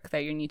trick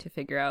that you need to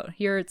figure out.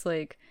 Here it's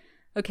like,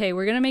 okay,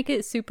 we're going to make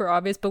it super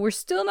obvious, but we're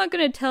still not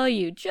going to tell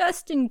you,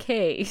 just in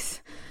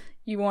case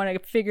you want to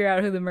figure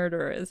out who the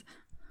murderer is.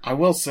 I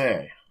will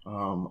say, I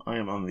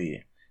am on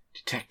the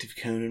Detective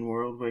Conan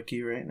World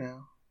Wiki right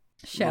now.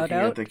 Shout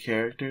out. Looking at the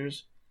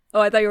characters. Oh,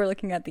 I thought you were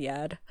looking at the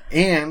ad.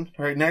 And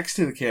right next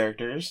to the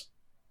characters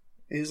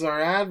is our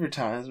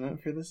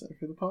advertisement for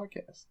the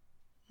podcast.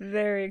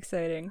 Very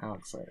exciting. How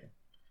exciting.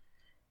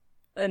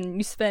 And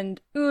you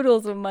spend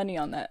oodles of money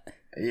on that.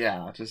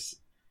 Yeah, just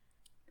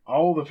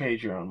all the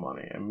Patreon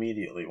money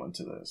immediately went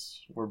to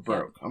this. We're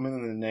broke. Yeah. I'm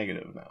in the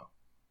negative now.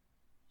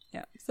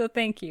 Yeah, so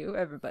thank you,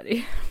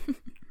 everybody.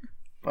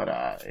 But,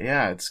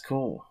 yeah, it's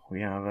cool.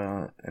 We have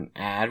an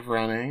ad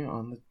running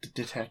on the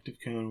Detective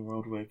Conan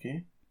World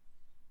Wiki.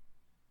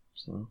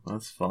 So,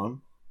 that's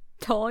fun.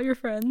 Tell all your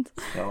friends.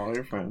 Tell all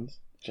your friends.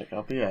 Check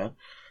out the ad.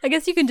 I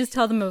guess you can just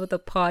tell them about the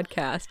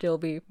podcast. It'll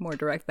be more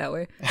direct that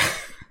way.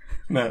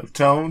 No,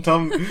 tell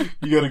them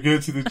you gotta go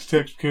to the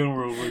Detective Conan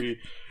World Wiki.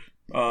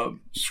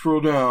 Scroll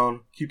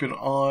down. Keep an eye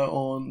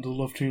on the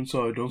left-hand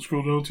side. Don't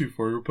scroll down too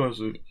far. You'll pass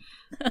it.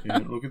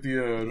 And look at the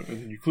ad,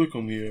 and then you click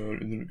on the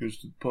ad, and then it goes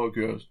to the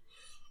podcast.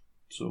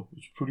 So,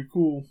 it's pretty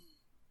cool.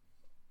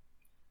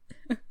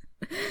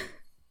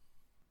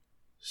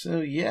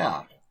 So,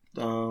 yeah.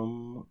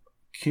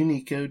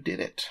 Kuniko did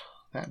it.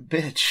 That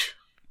bitch.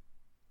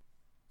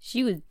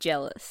 She was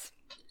jealous.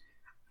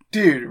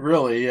 Dude,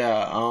 really,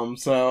 yeah.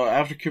 So,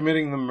 after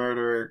committing the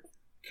murder,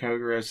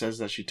 Kogoro says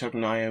that she took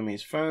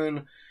Naomi's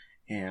phone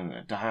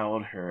and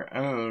dialed her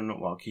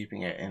own while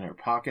keeping it in her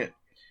pocket.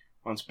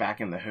 Once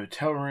back in the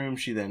hotel room,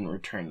 she then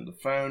returned the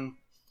phone.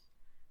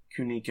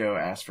 Kuniko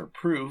asks for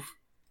proof,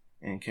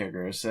 and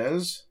Kogoro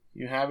says,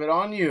 "You have it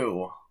on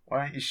you.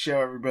 Why don't you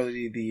show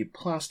everybody the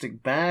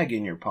plastic bag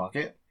in your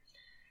pocket?"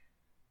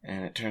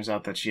 And it turns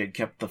out that she had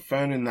kept the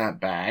phone in that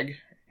bag,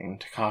 and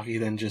Takagi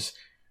then just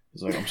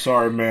is like, "I'm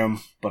sorry, ma'am,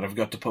 but I've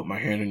got to put my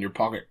hand in your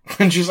pocket."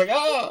 And she's like,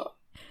 "Ah!"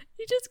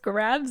 He just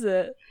grabs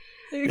it.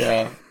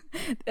 Yeah.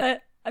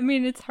 I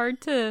mean, it's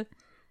hard to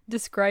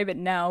describe it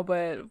now,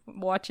 but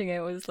watching it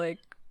was like,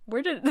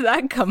 where did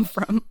that come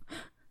from?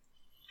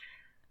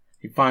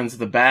 He finds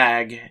the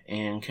bag,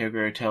 and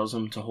Kogoro tells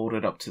him to hold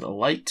it up to the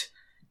light,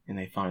 and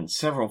they find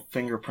several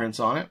fingerprints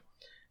on it,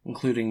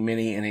 including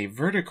many in a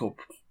vertical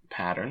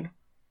pattern.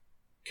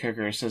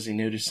 Kogoro says he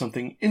noticed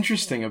something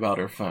interesting about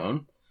her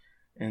phone,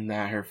 and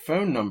that her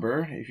phone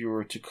number, if you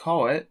were to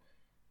call it,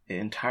 it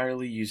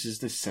entirely uses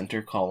the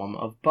center column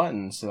of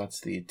buttons. So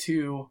that's the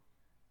 2,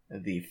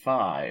 the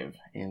 5,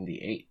 and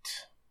the 8.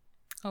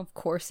 Of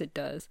course it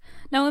does.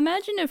 Now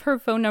imagine if her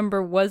phone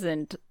number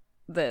wasn't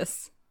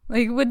this.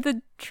 Like, would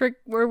the trick,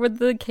 or would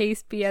the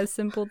case be as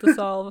simple to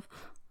solve?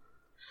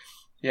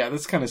 Yeah,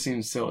 this kind of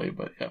seems silly,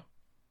 but yeah.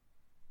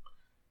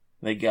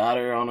 They got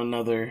her on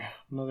another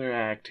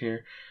act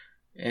here.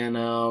 And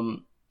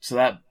so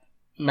that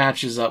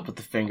matches up with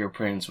the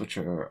fingerprints, which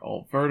are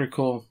all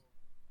vertical.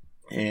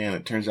 And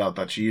it turns out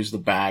that she used the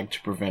bag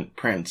to prevent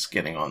prints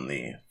getting on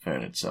the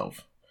phone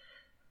itself.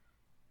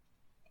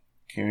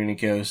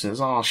 Kumiko says,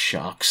 "Aw,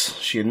 shucks."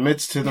 She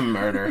admits to the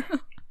murder.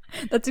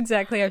 That's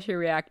exactly how she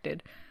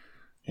reacted.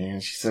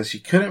 And she says she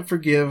couldn't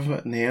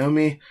forgive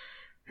Naomi.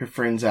 Her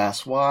friends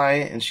ask why,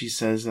 and she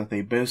says that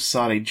they both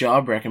sought a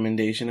job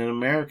recommendation in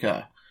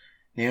America.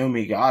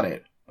 Naomi got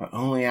it, but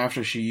only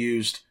after she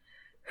used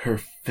her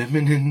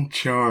feminine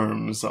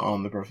charms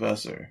on the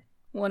professor.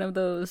 One of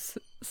those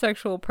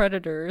sexual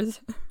predators.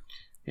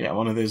 Yeah,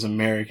 one of those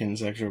American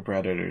sexual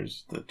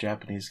predators, the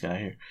Japanese guy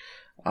here.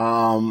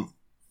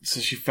 So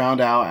she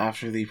found out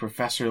after the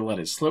professor let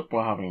it slip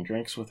while having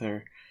drinks with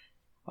her.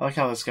 I like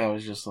how this guy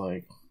was just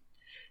like,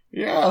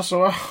 yeah,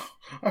 so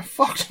I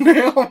fucked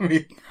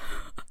Naomi.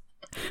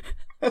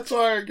 That's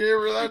why I gave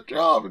her that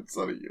job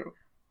instead of you.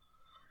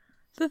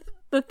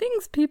 The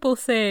things people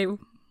say,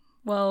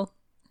 well,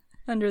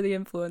 under the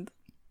influence.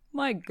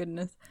 My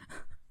goodness.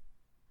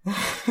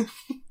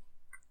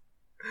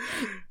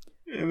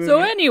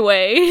 So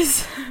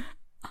anyways.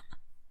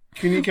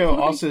 Kumiko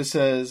also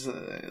says,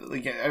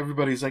 like,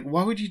 everybody's like,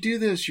 why would you do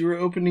this? You were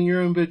opening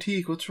your own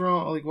boutique. What's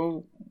wrong? Like,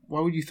 why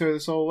would you throw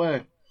this all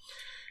away?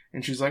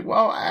 And she's like,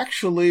 well,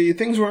 actually,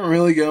 things weren't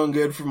really going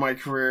good for my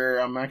career.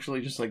 I'm actually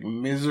just, like,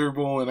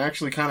 miserable and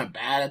actually kind of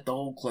bad at the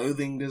whole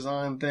clothing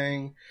design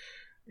thing.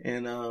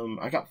 And,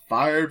 I got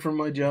fired from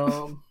my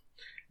job.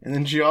 And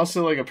then she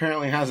also, like,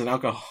 apparently has an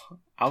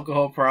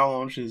alcohol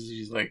problem.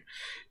 She's like,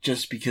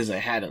 just because I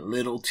had a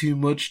little too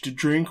much to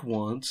drink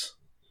once.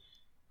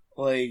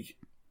 Like...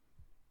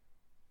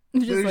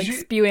 Just, like,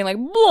 spewing, like,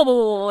 blah, blah,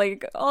 blah,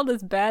 like, all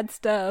this bad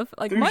stuff.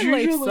 Like, my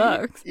life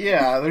sucks.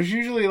 Yeah, there's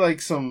usually, like,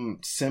 some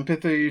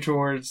sympathy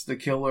towards the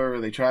killer, or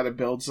they try to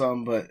build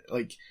some, but,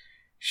 like,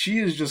 she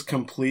is just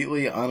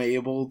completely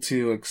unable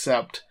to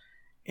accept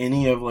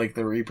any of, like,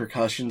 the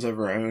repercussions of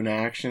her own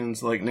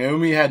actions. Like,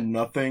 Naomi had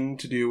nothing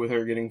to do with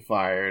her getting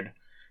fired.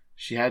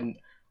 She hadn't,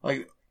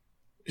 like,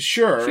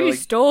 sure. She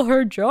stole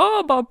her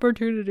job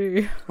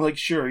opportunity. Like,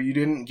 sure, you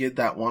didn't get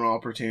that one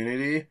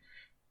opportunity,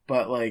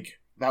 but, like...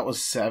 That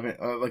was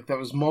that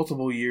was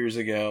multiple years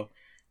ago.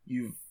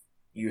 You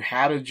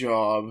had a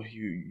job.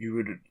 You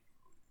would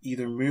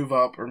either move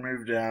up or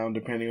move down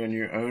depending on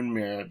your own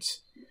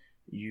merits.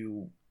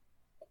 You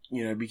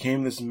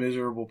became this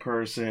miserable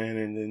person,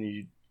 and then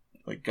you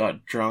like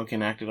got drunk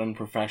and acted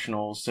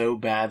unprofessional so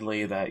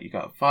badly that you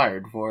got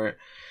fired for it.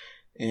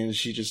 And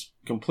she just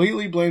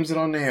completely blames it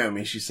on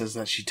Naomi. She says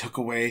that she took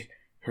away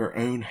her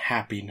own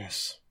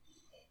happiness.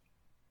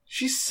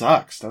 She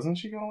sucks, doesn't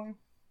she, Colleen?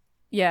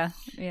 Yeah.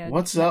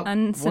 What's up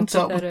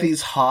with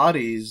these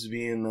hotties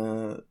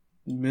being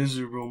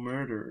miserable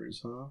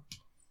murderers, huh?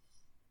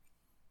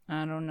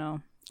 I don't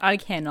know. I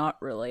cannot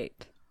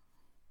relate.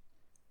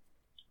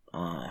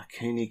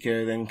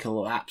 Kumiko then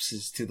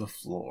collapses to the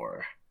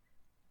floor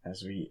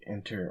as we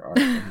enter our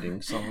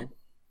ending song.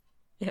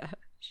 Yeah,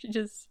 she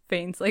just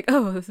faints like,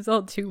 oh, this is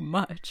all too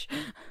much.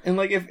 And,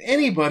 like, if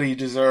anybody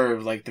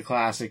deserved, like, the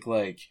classic,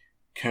 like,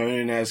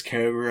 Conan as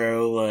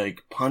Kogoro,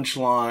 like,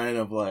 punchline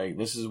of, like,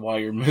 this is why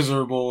you're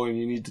miserable and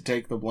you need to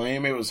take the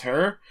blame, it was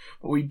her,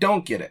 but we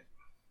don't get it.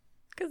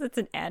 Because it's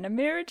an anime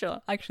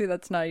original. Actually,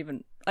 that's not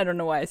even... I don't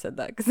know why I said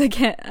that, because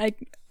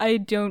I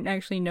don't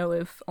actually know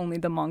if only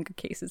the manga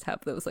cases have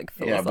those, like,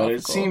 philosophical... Yeah, but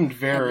it seemed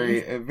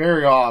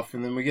very off,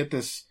 and then we get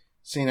this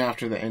scene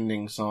after the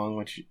ending song,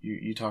 which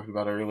you talked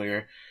about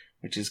earlier,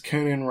 which is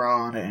Conan,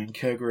 Ron, and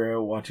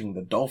Kogoro watching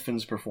the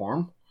dolphins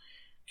perform.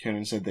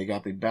 Conan said they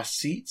got the best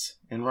seats,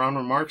 and Ron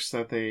remarks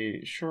that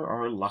they sure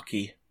are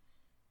lucky.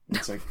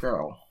 It's like,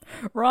 girl.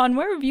 Ron,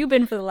 where have you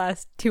been for the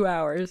last 2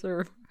 hours,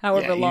 or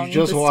however long? You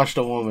just watched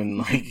a woman,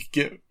 like,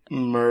 get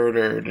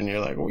murdered, and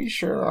you're like, we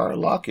sure are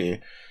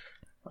lucky.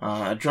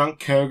 A drunk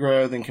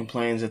Kogoro then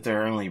complains that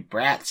there are only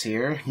brats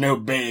here, no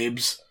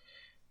babes.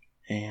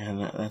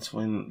 And that's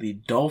when the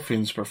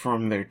dolphins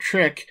perform their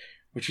trick,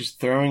 which is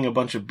throwing a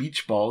bunch of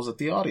beach balls at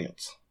the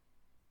audience.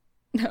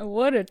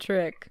 What a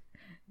trick.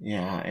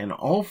 Yeah, and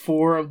all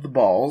 4 of the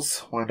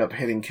balls wind up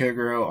hitting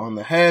Kogoro on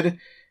the head,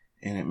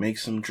 and it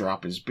makes him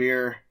drop his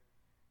beer.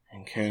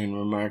 And Conan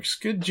remarks,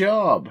 good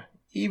job,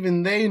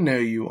 Even they know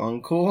you,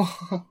 uncle.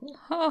 Ho,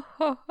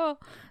 ho, ho.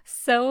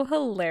 So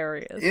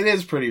hilarious. It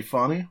is pretty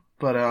funny,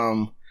 but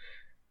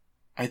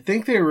I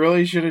think they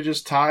really should have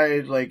just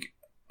tied, like,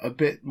 a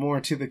bit more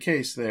to the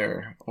case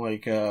there.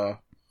 Like, or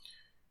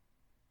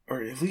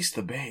at least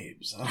the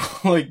babes.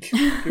 Like,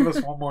 give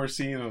us one more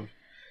scene of,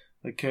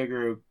 like,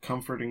 Kogoro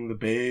comforting the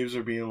babes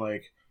or being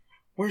like,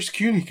 where's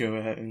Kuniko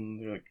at? And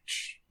they're like,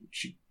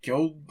 she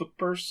killed the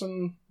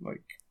person?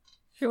 Like,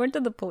 She went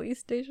to the police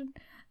station?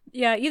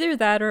 Yeah, either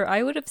that or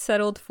I would have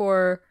settled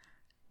for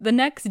the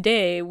next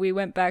day we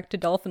went back to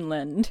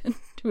Dolphinland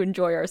to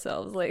enjoy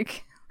ourselves.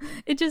 Like,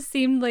 it just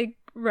seemed like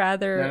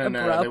rather abrupt.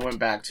 No, they went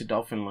back to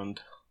Dolphinland.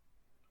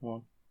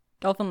 Well,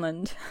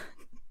 Dolphinland.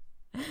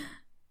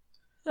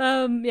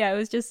 Yeah, it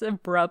was just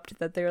abrupt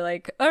that they were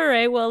like, all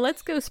right, well,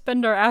 let's go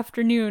spend our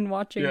afternoon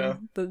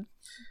watching the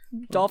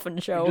dolphin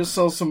show. We just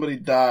saw somebody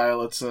die.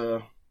 Let's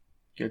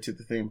get to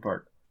the theme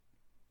park.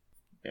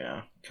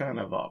 Yeah, kind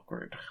of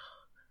awkward.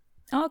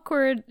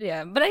 Awkward,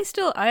 yeah. But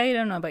I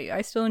don't know about you.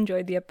 I still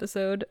enjoyed the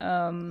episode.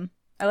 I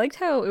liked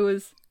how it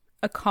was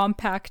a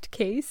compact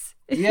case.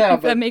 Yeah,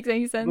 if that makes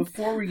any sense.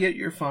 Before we get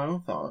your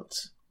final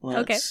thoughts,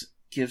 let's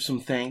give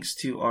some thanks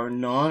to our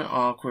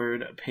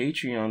non-awkward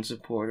Patreon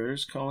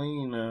supporters.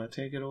 Colleen,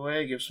 take it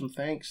away. Give some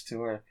thanks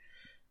to our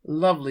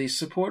lovely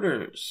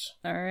supporters.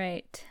 All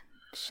right.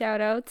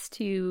 Shout outs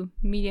to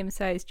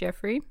medium-sized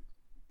Jeffrey,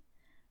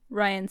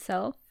 Ryan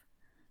Self,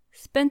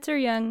 Spencer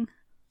Young,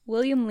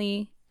 William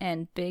Lee,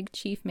 and Big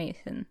Chief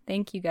Mason.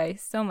 Thank you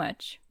guys so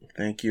much.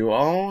 Thank you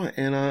all.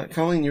 And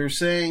Colleen, you were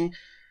saying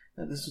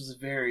that this was a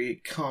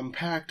very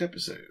compact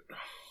episode.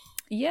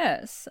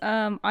 Yes,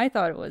 I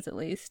thought it was at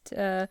least.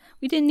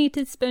 We didn't need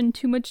to spend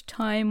too much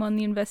time on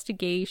the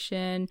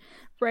investigation.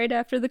 Right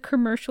after the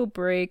commercial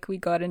break, we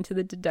got into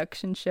the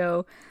deduction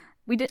show.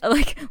 We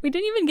didn't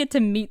even get to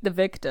meet the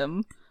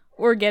victim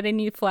or get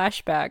any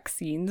flashback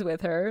scenes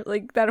with her.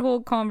 Like, that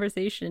whole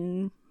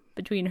conversation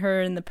between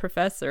her and the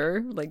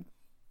professor, like,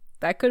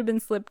 that could have been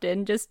slipped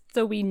in just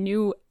so we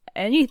knew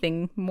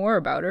anything more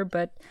about her.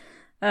 But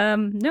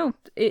no,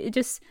 it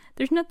just,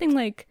 there's nothing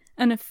like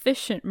an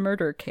efficient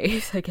murder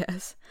case, I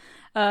guess.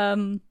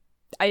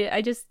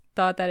 I just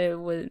thought that it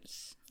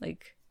was,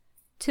 like,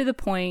 to the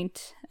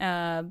point.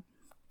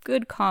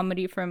 Good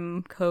comedy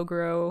from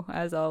Kogoro,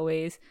 as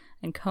always,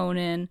 and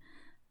Conan.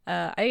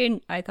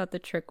 I thought the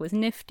trick was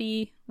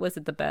nifty. Was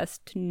it the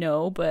best?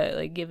 No, but,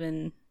 like,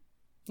 given,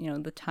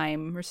 the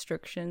time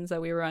restrictions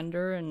that we were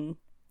under, and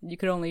you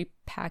could only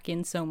pack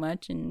in so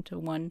much into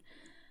one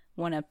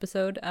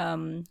episode,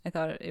 I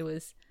thought it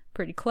was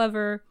pretty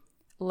clever.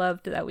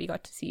 Loved that we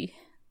got to see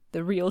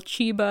the real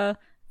Chiba.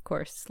 Of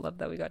course, loved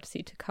that we got to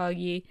see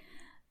Takagi.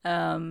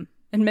 And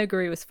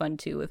Meguri was fun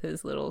too, with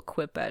his little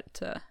quip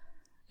at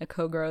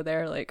Kogoro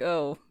there, like,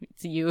 "Oh,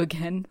 it's you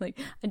again." Like,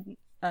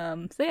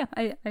 so yeah,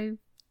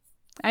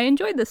 I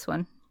enjoyed this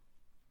one.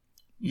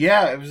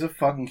 Yeah, it was a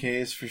fun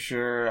case for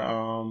sure.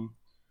 An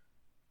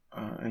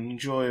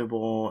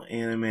enjoyable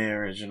anime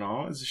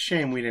original. It's a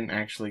shame we didn't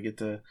actually get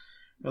to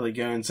really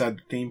go inside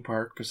the theme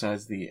park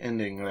besides the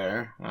ending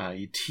there.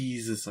 You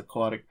tease this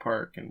aquatic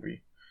park and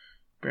we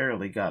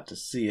barely got to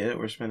see it.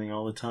 We're spending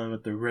all the time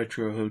at the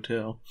Retro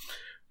Hotel.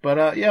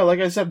 But yeah, like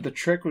I said, the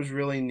trick was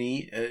really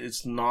neat.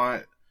 It's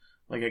not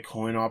like a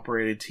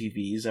coin-operated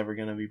TV is ever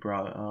going to be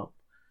brought up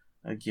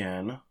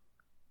again.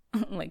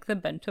 Like the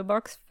bento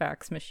box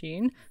fax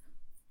machine.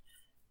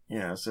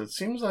 Yeah, so it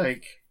seems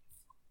like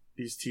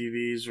these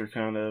TVs are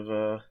kind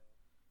of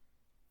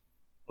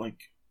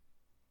like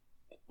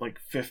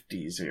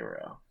 50s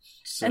era.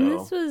 So. And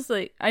this was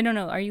like, I don't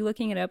know, are you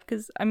looking it up?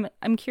 Because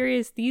I'm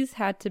curious, these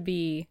had to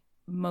be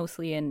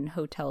mostly in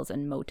hotels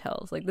and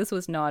motels. Like, this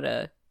was not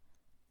a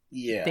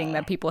thing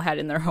that people had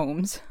in their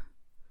homes.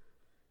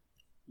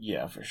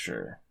 Yeah, for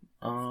sure.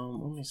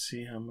 Let me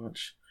see how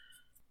much.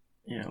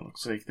 Yeah, it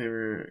looks like they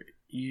were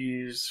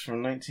used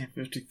from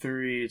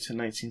 1953 to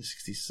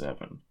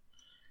 1967.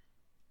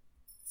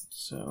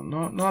 So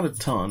not a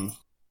ton.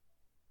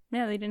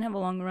 Yeah, they didn't have a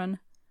long run.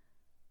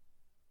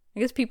 I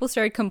guess people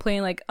started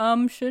complaining, like,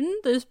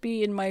 shouldn't this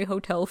be in my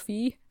hotel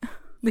fee?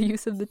 The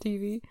use of the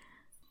TV.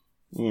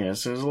 Yeah,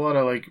 so there's a lot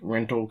of, like,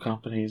 rental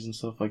companies and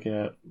stuff like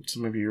that. So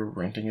maybe you're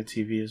renting a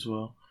TV as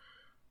well.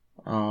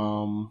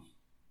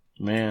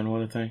 Man,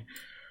 what a thing.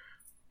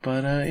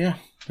 But, yeah,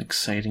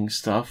 exciting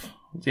stuff.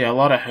 Yeah, a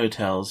lot of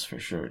hotels, for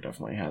sure,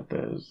 definitely had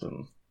those.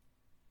 And,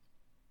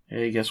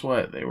 hey, guess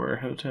what? They were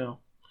a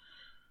hotel.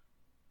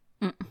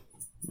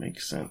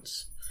 Makes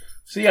sense.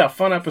 So, yeah,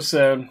 fun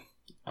episode.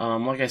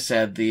 Like I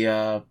said,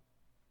 the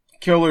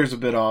killer's a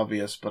bit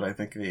obvious, but I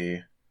think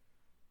the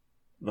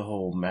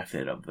whole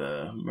method of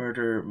the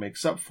murder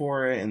makes up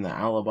for it, and the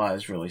alibi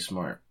is really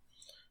smart.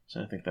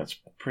 So I think that's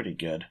pretty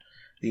good.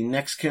 The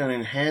next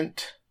Conan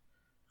hint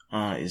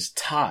is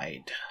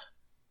Tide,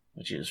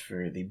 which is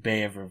for the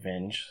Bay of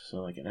Revenge, so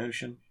like an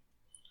ocean.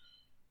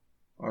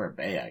 Or a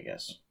bay, I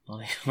guess.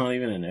 Not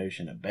even an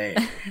ocean, a bay.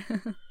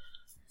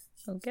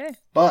 Okay.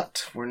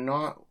 But we're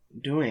not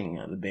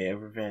doing the Bay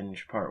of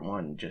Revenge Part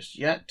 1 just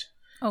yet.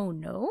 Oh,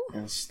 no?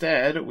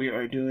 Instead, we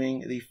are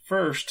doing the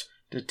first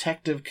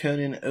Detective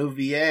Conan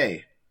OVA,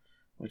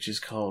 which is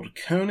called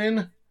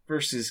Conan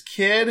vs.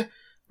 Kid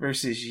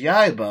vs.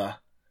 Yaiba,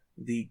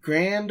 the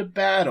Grand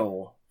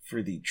Battle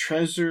for the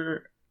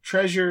Treasure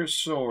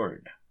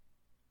Sword.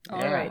 All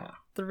right,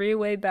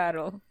 3-way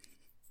battle.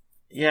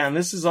 Yeah, and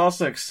this is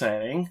also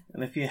exciting.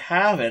 And if you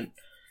haven't,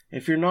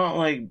 if you're not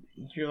like,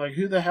 you're like,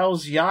 who the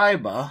hell's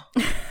Yaiba?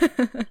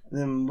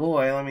 Then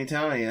boy, let me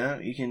tell you,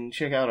 you can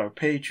check out our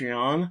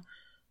Patreon.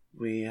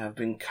 We have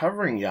been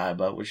covering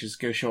Yaiba, which is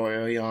Gosho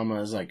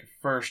Aoyama's like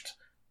first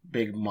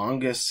big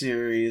manga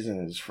series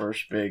and his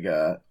first big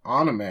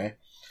anime,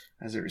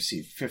 as it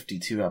received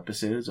 52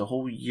 episodes, a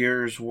whole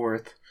year's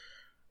worth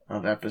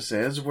of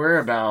episodes. We're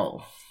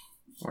about,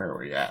 where are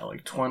we at,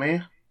 like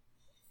 20?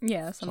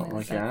 Yeah, something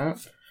like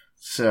that.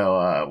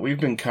 So, we've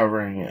been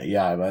covering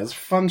Yaiba. It's a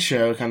fun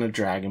show, kind of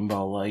Dragon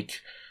Ball-like.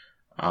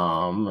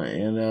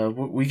 And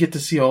we get to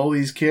see all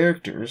these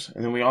characters.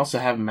 And then we also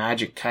have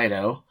Magic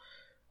Kaido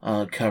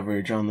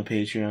coverage on the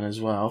Patreon as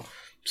well.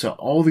 So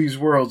all these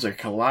worlds are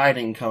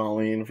colliding,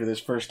 Colleen, for this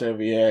first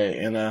OVA.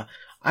 And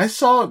I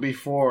saw it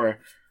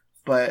before,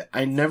 but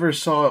I never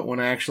saw it when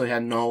I actually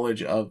had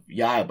knowledge of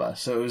Yaiba.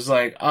 So it was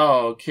like,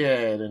 oh,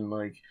 Kid, and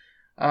like,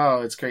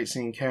 oh, it's great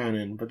seeing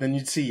Conan. But then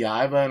you'd see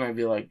Yaiba, and I'd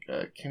be like,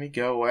 can he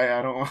go away?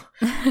 I don't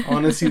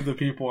want to see the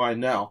people I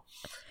know.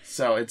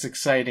 So it's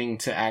exciting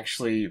to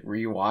actually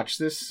rewatch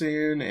this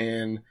soon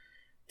and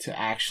to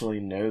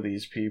actually know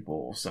these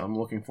people. So I'm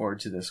looking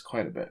forward to this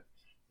quite a bit.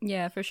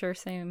 Yeah, for sure.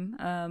 Same.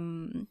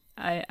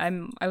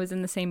 I was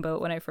in the same boat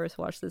when I first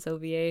watched this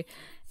OVA,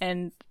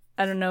 and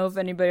I don't know if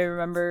anybody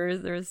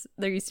remembers. There was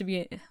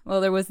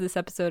this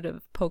episode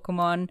of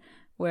Pokemon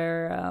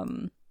where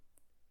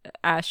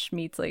Ash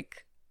meets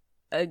like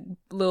a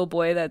little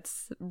boy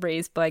that's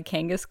raised by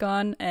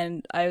Kangaskhan,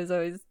 and I was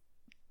always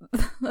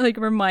like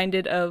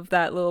reminded of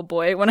that little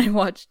boy when I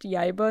watched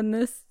Yaiba in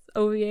this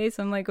OVA.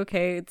 So I'm like,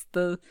 okay, it's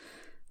the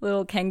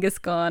little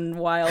Kangaskhan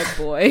wild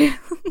boy.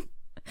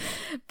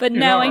 But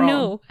now I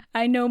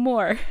know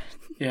more.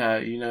 Yeah,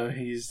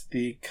 he's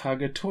the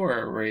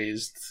Kagatora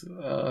raised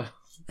boy,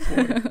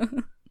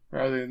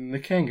 rather than the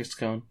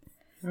Kangaskhan.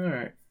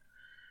 Alright.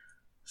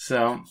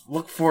 So,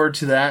 look forward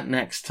to that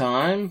next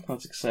time.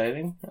 That's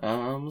exciting.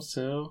 Colleen,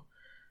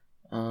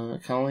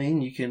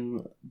 you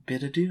can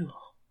bid adieu.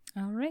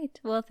 All right.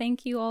 Well,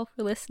 thank you all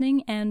for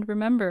listening, and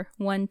remember,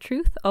 one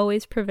truth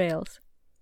always prevails.